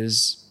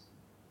is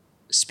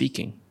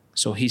speaking.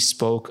 So he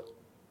spoke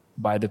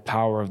by the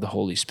power of the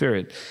Holy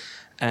Spirit.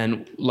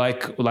 And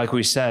like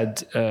we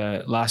said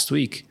last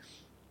week,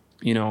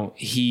 you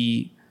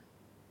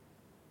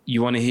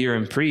want to hear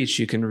him preach,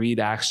 you can read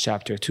Acts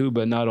chapter 2,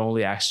 but not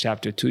only Acts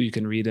chapter 2, you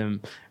can read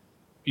him,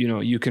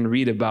 you can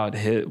read about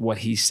what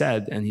he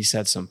said, and he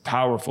said some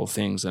powerful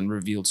things and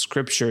revealed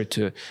scripture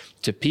to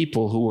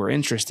people who were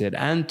interested,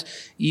 and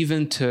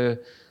even to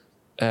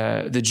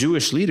the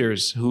Jewish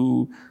leaders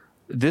who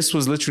this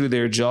was literally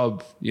their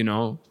job,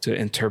 to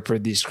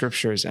interpret these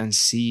scriptures and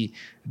see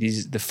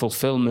the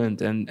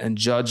fulfillment and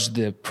judge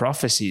the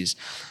prophecies.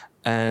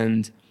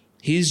 And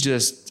he's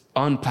just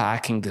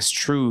unpacking this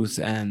truth,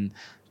 and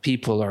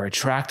people are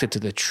attracted to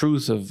the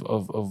truth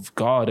of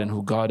God and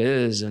who God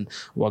is and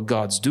what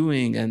God's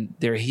doing. And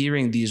they're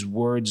hearing these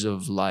words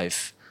of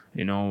life.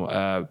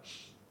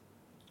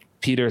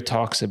 Peter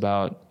talks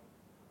about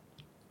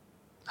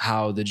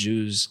how the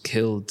Jews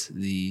killed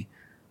the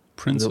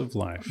Prince of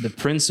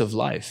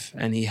Life,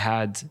 and he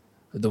had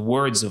the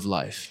words of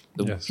life.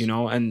 Yes.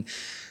 And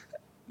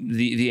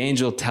the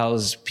angel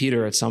tells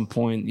Peter at some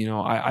point,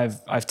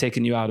 I've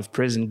taken you out of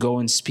prison. Go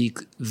and speak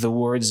the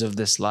words of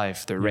this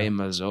life, the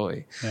Rhema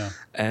Zoe. Yeah.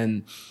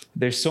 And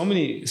there's so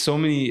many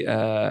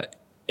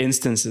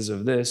instances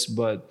of this,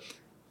 but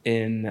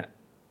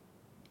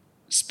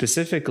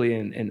specifically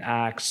in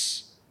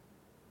Acts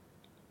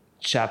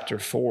chapter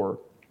 4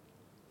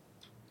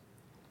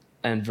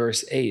 and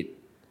verse 8,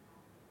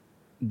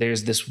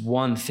 there's this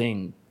one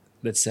thing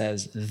that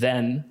says,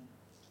 then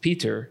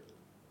Peter,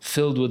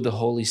 filled with the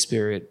Holy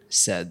Spirit,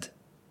 said.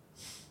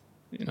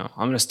 I'm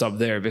going to stop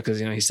there because,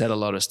 he said a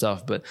lot of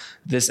stuff, but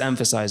this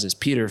emphasizes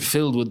Peter,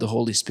 filled with the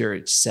Holy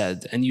Spirit,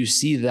 said. And you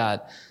see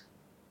that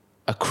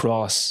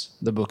across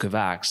the book of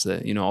Acts,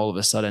 that, all of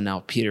a sudden now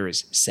Peter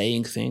is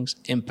saying things,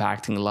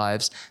 impacting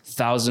lives.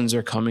 Thousands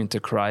are coming to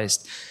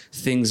Christ.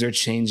 Things are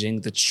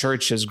changing. The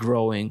church is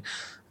growing,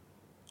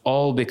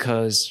 all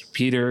because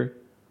Peter,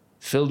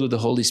 filled with the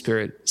Holy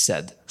Spirit,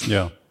 said.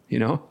 Yeah.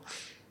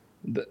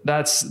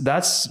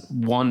 That's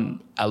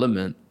one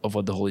element of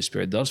what the Holy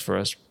Spirit does for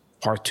us.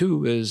 Part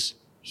two is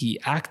he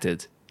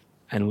acted.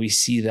 And we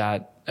see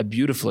that, a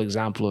beautiful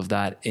example of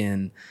that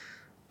in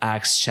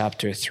Acts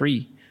chapter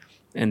 3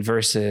 and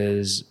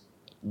verses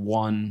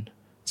 1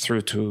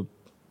 through to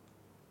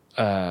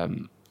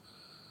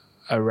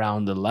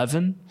around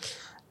 11.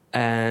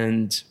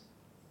 And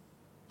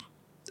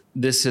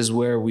this is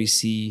where we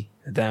see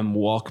them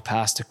walk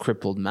past a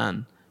crippled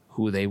man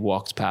who they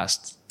walked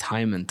past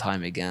time and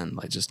time again.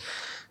 Like just,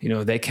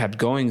 they kept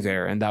going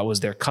there, and that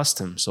was their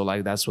custom. So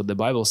that's what the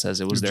Bible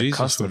says. It was their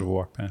custom. Jesus would have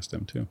walked past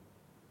them too.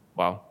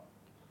 Wow.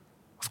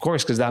 Of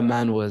course, because that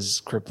man was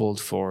crippled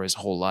for his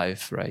whole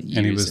life, right?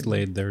 And he was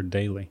laid there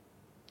daily.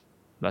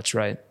 That's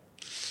right.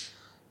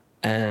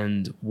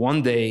 And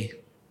one day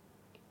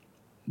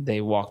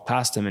they walked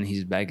past him and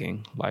he's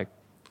begging like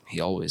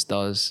he always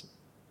does.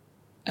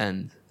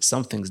 And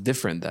something's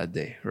different that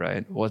day,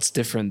 right? What's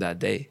different that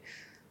day?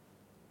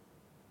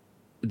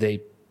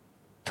 They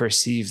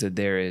perceive that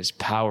there is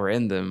power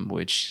in them,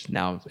 which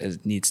now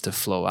needs to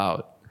flow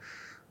out.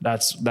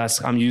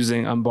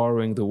 I'm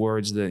borrowing the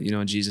words that,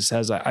 Jesus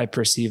says, I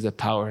perceive that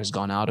power has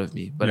gone out of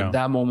me. But at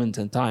that moment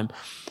in time,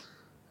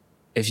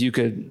 if you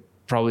could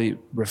probably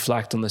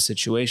reflect on the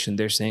situation,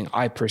 they're saying,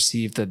 I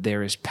perceive that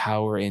there is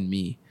power in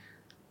me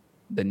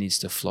that needs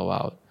to flow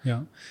out.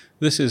 Yeah.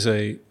 This is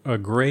a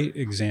great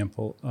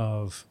example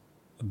of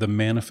the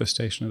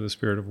manifestation of the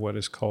Spirit of what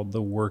is called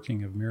the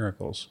working of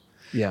miracles.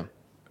 Yeah.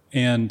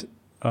 And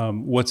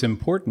what's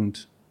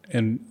important,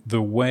 and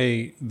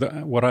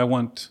what I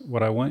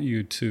want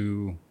you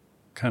to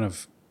kind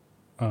of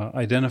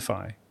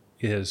identify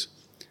is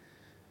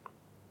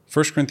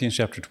 1 Corinthians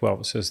chapter 12.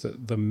 It says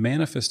that the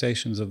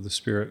manifestations of the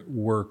Spirit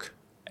work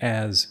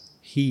as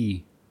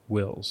He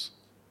wills.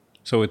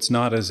 So it's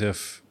not as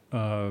if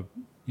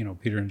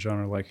Peter and John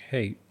are like,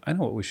 hey, I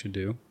know what we should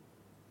do.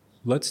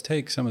 Let's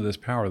take some of this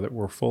power that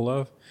we're full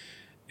of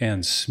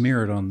and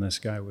smear it on this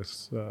guy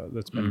that's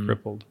been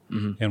crippled,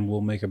 and we'll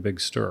make a big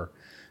stir.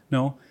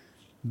 No,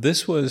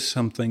 this was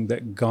something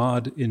that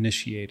God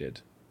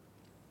initiated.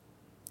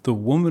 the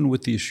woman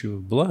with the issue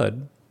of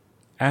blood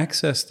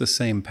accessed the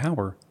same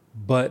power,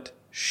 but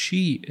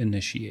she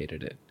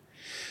initiated it.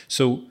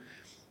 So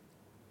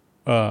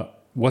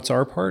what's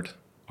our part?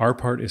 Our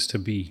part is to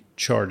be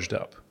charged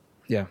up.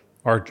 Yeah.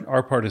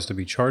 Our part is to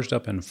be charged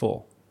up and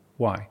full.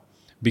 Why?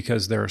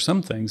 Because there are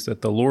some things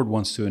that the Lord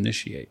wants to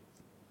initiate.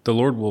 The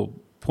Lord will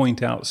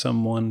point out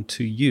someone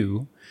to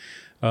you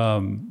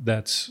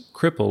that's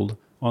crippled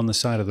on the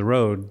side of the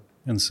road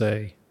and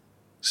say,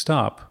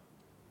 stop,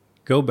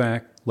 go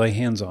back, lay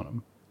hands on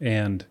them,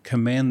 and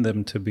command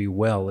them to be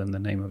well in the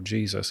name of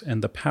Jesus.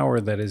 And the power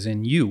that is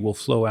in you will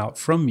flow out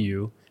from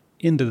you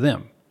into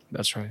them.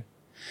 That's right.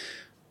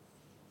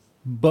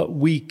 But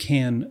we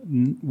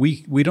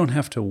don't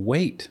have to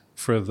wait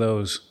for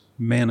those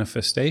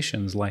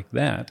manifestations like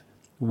that.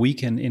 We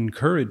can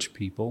encourage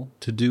people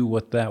to do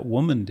what that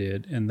woman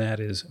did, and that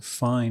is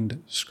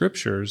find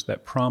scriptures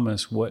that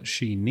promise what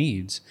she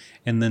needs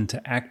and then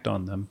to act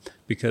on them,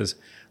 because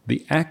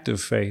the act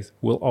of faith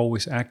will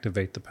always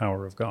activate the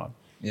power of God.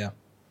 Yeah.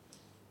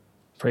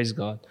 Praise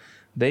God.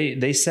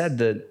 They said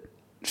that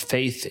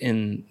faith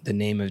in the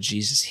name of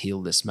Jesus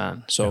healed this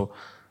man. So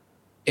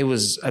it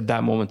was at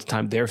that moment in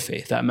time their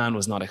faith. That man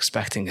was not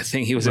expecting a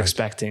thing. He was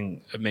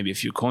expecting maybe a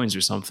few coins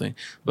or something.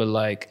 But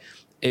like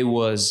it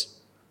was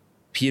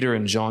Peter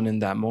and John in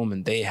that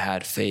moment, they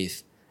had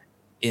faith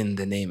in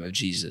the name of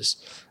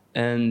Jesus.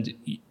 And,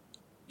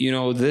 you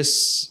know,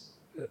 this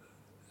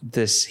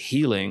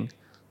healing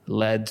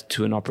led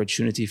to an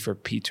opportunity for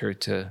Peter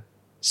to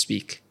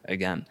speak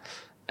again.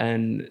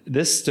 And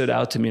this stood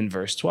out to me in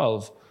verse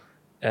 12.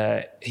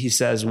 He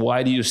says,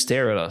 why do you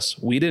stare at us?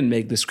 We didn't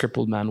make this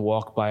crippled man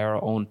walk by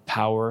our own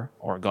power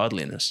or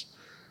godliness.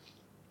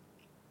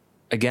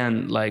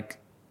 Again, like,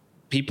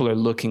 people are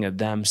looking at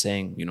them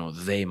saying, you know,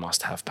 they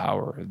must have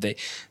power.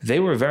 They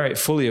were very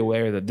fully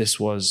aware that this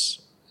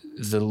was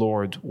the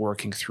Lord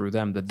working through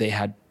them, that they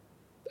had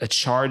a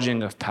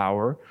charging of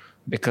power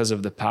because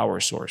of the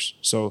power source.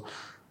 So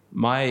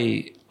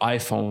my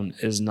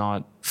iPhone is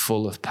not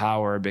full of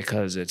power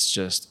because it's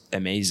just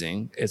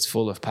amazing. It's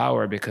full of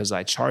power because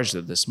I charged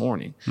it this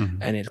morning,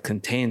 and it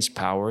contains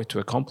power to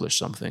accomplish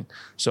something.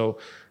 So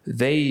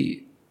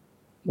they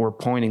were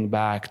pointing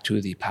back to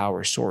the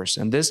power source.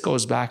 And this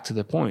goes back to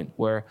the point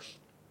where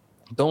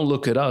don't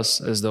look at us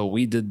as though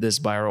we did this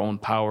by our own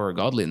power or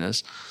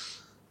godliness.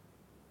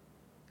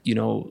 You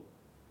know,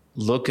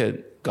 look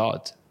at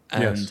God.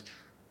 And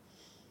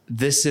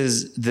this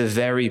is the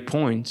very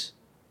point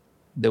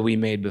that we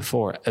made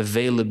before,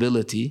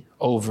 availability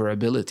over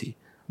ability,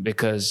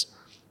 because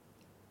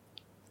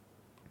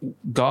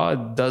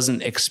God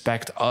doesn't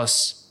expect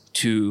us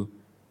to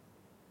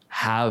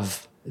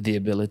have the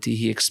ability.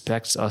 He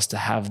expects us to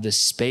have the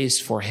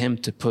space for him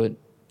to put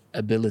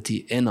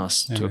ability in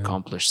us to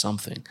accomplish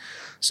something.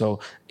 So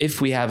if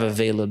we have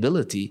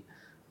availability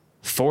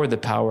for the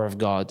power of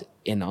God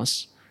in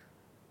us,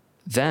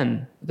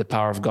 then the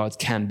power of God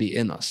can be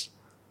in us.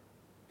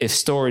 If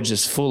storage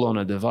is full on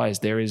a device,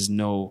 there is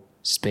no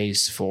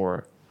space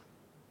for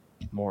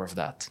more of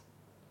that,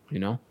 you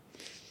know?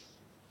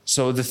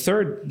 So the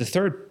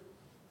third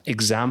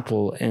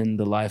example in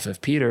the life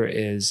of Peter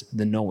is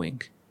the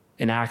knowing.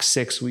 In Acts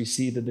 6, we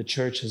see that the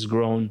church has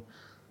grown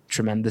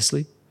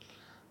tremendously.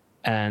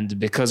 And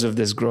because of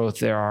this growth,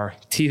 there are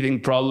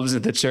teething problems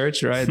in the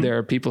church, right? There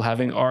are people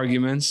having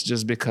arguments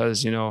just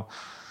because, you know,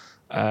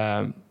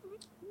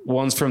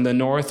 one's from the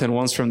north and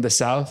one's from the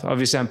south.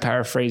 Obviously, I'm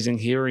paraphrasing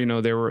here. You know,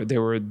 there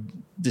were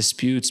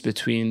disputes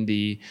between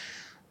the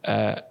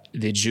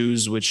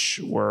Jews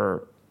which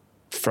were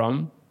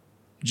from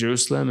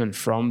Jerusalem and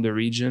from the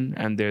region,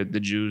 and the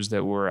Jews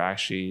that were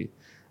actually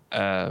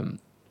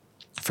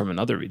from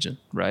another region,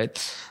 right?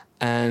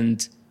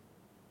 And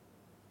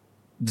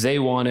they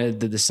wanted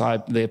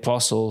the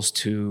apostles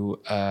to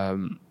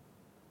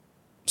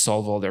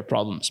solve all their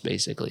problems,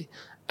 basically.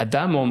 At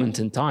that moment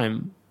in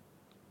time,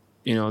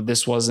 you know,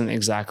 this wasn't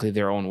exactly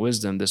their own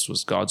wisdom. This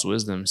was God's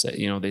wisdom. So,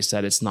 you know, they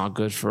said it's not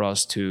good for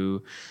us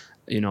to,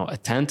 you know,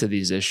 attend to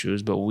these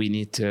issues, but we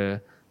need to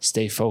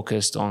stay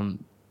focused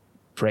on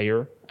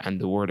prayer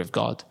and the word of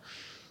God.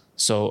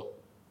 So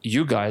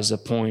you guys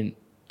appoint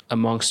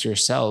amongst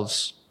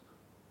yourselves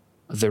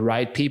the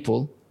right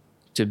people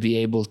to be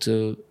able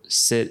to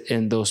sit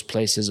in those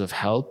places of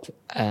help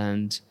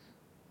and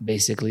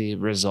basically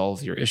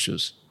resolve your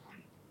issues.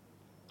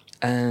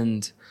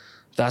 And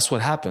that's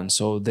what happened.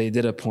 So they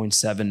did appoint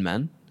 7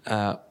 men,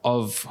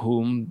 of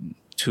whom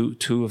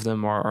two of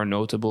them are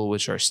notable,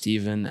 which are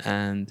Stephen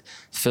and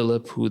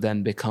Philip, who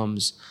then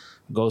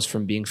goes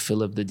from being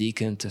Philip the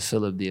deacon to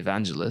Philip the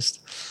evangelist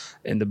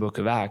in the book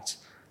of Acts.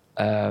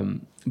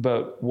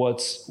 But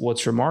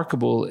what's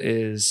remarkable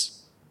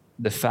is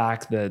the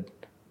fact that,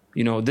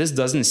 you know, this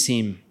doesn't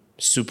seem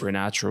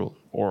supernatural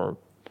or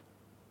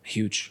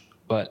huge,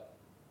 but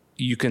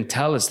you can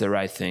tell it's the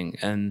right thing.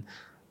 And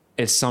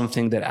it's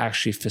something that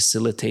actually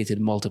facilitated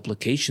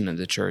multiplication in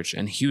the church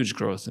and huge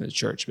growth in the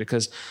church.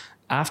 Because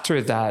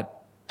after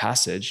that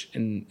passage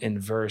in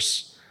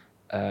verse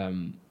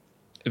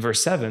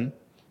 7,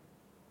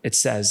 it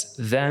says,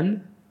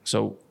 then,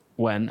 so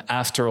when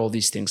after all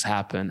these things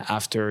happen,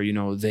 after,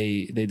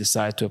 they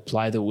decide to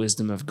apply the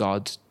wisdom of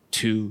God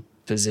to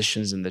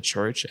positions in the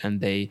church,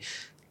 and they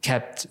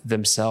kept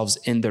themselves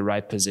in the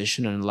right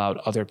position and allowed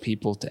other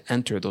people to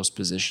enter those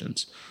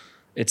positions.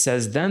 It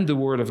says, then the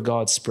word of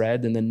God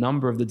spread, and the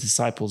number of the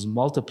disciples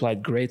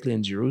multiplied greatly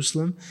in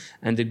Jerusalem,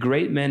 and a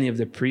great many of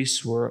the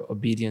priests were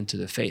obedient to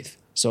the faith.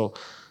 So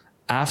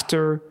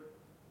after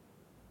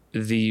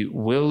the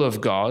will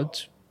of God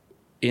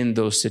in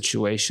those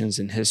situations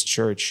in his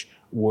church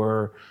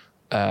were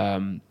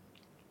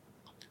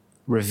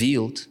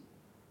revealed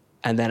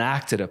and then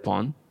acted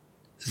upon,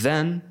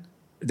 then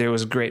there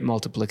was great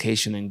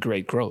multiplication and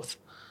great growth.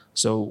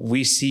 So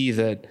we see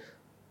that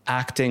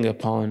acting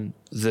upon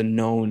the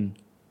known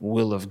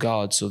will of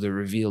God, so the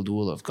revealed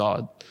will of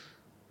God,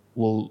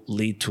 will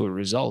lead to a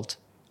result.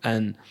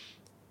 And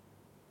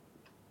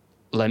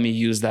let me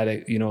use that,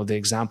 the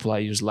example I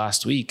used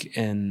last week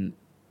in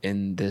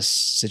this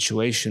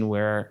situation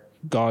where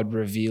God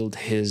revealed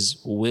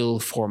his will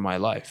for my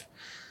life.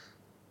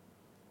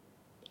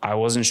 I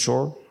wasn't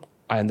sure.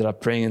 I ended up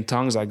praying in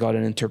tongues. I got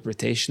an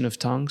interpretation of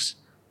tongues.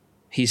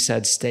 He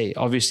said, stay.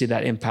 Obviously,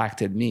 that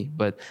impacted me,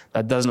 but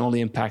that doesn't only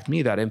impact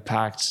me, that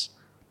impacts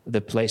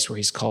the place where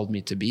he's called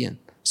me to be in.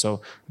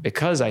 So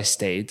because I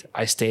stayed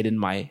in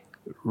my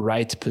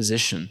right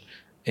position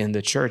in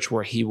the church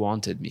where he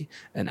wanted me.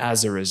 And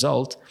as a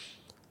result,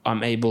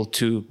 I'm able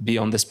to be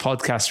on this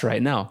podcast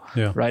right now,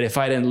 right? If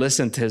I didn't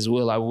listen to his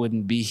will, I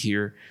wouldn't be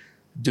here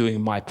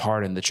doing my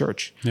part in the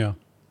church. Yeah.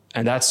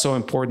 And that's so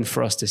important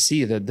for us to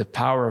see, that the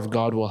power of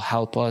God will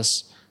help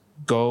us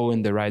go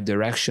in the right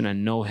direction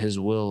and know his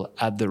will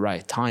at the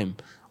right time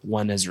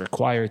when is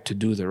required to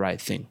do the right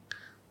thing.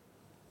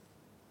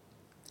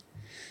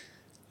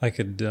 We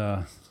could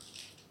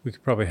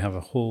probably have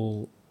a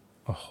whole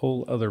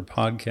other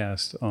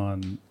podcast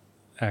on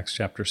Acts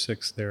chapter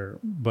 6 there,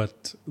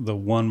 but the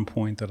one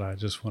point that I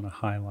just want to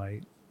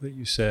highlight that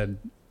you said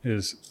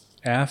is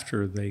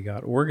after they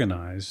got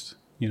organized,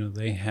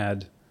 they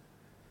had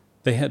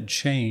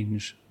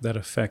change that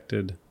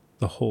affected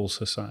the whole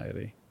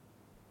society,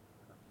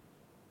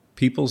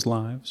 people's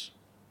lives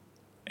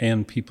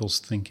and people's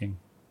thinking.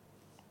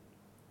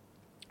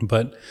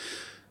 But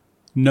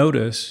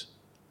notice,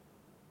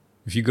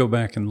 if you go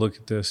back and look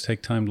at this,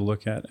 take time to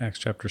look at Acts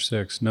chapter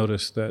 6,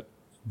 notice that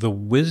the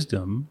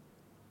wisdom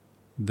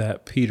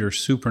that Peter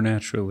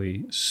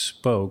supernaturally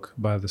spoke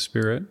by the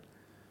Spirit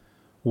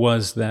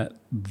was that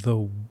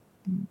the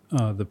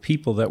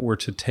people that were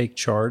to take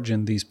charge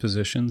in these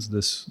positions,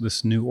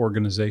 this new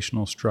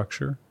organizational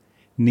structure,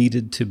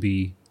 needed to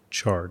be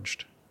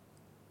charged.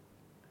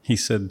 He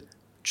said,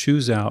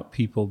 choose out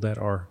people that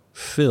are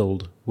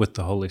filled with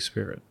the Holy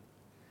Spirit.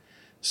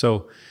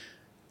 So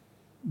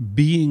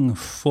being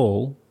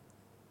full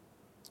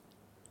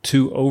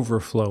to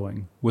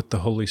overflowing with the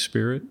Holy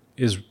Spirit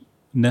is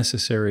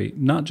necessary,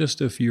 not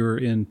just if you're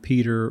in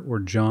Peter or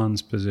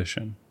John's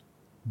position,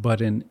 but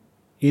in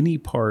any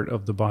part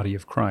of the body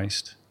of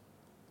Christ.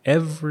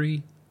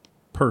 Every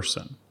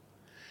person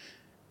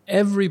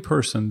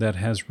that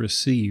has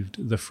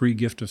received the free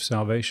gift of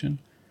salvation,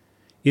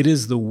 it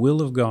is the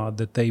will of God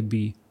that they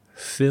be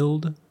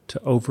filled to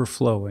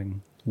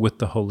overflowing with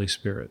the Holy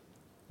Spirit.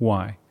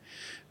 Why?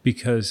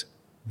 Because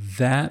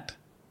that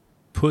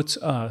puts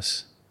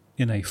us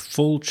in a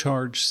full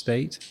charge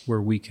state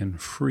where we can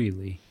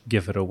freely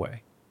give it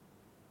away.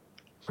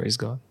 Praise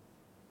God.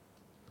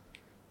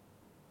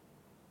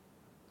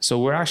 So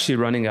we're actually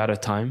running out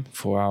of time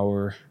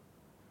for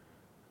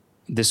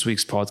this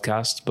week's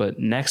podcast, but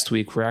next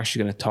week we're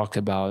actually going to talk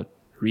about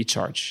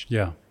recharge.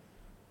 Yeah.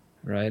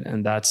 Right?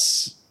 And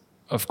that's,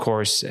 of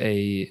course,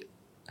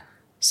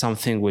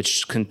 something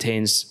which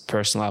contains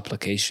personal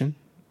application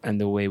and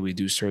the way we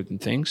do certain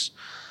things.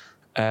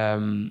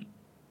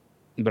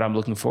 But I'm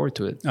looking forward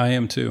to it. I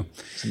am too.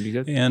 It's going to be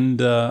good.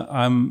 And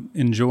I'm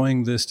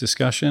enjoying this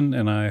discussion,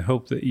 and I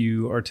hope that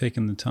you are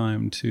taking the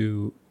time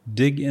to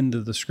dig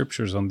into the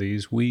scriptures on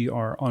these. We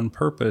are on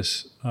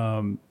purpose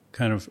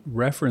kind of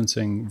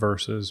referencing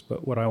verses,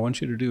 but what I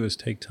want you to do is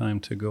take time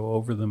to go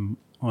over them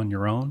on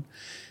your own,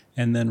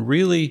 and then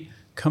really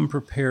come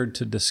prepared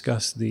to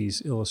discuss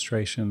these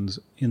illustrations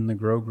in the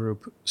Grow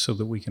Group so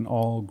that we can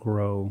all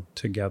grow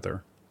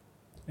together.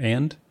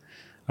 And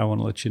I want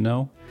to let you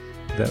know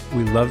that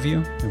we love you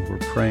and we're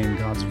praying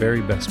God's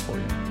very best for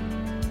you.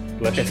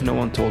 Bless you. If no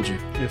one told you.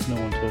 If no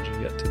one told you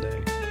yet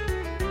today.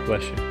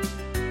 Bless you.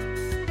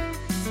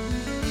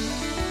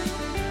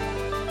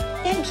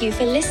 Thank you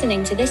for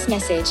listening to this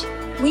message.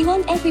 We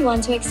want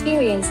everyone to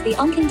experience the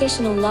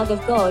unconditional love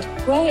of God,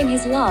 grow in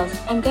His love,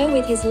 and go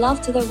with His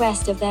love to the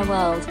rest of their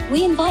world.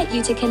 We invite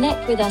you to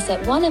connect with us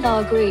at one of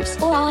our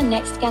groups or our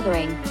next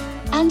gathering.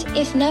 And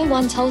if no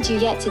one told you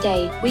yet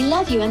today, we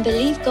love you and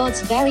believe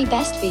God's very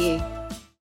best for you.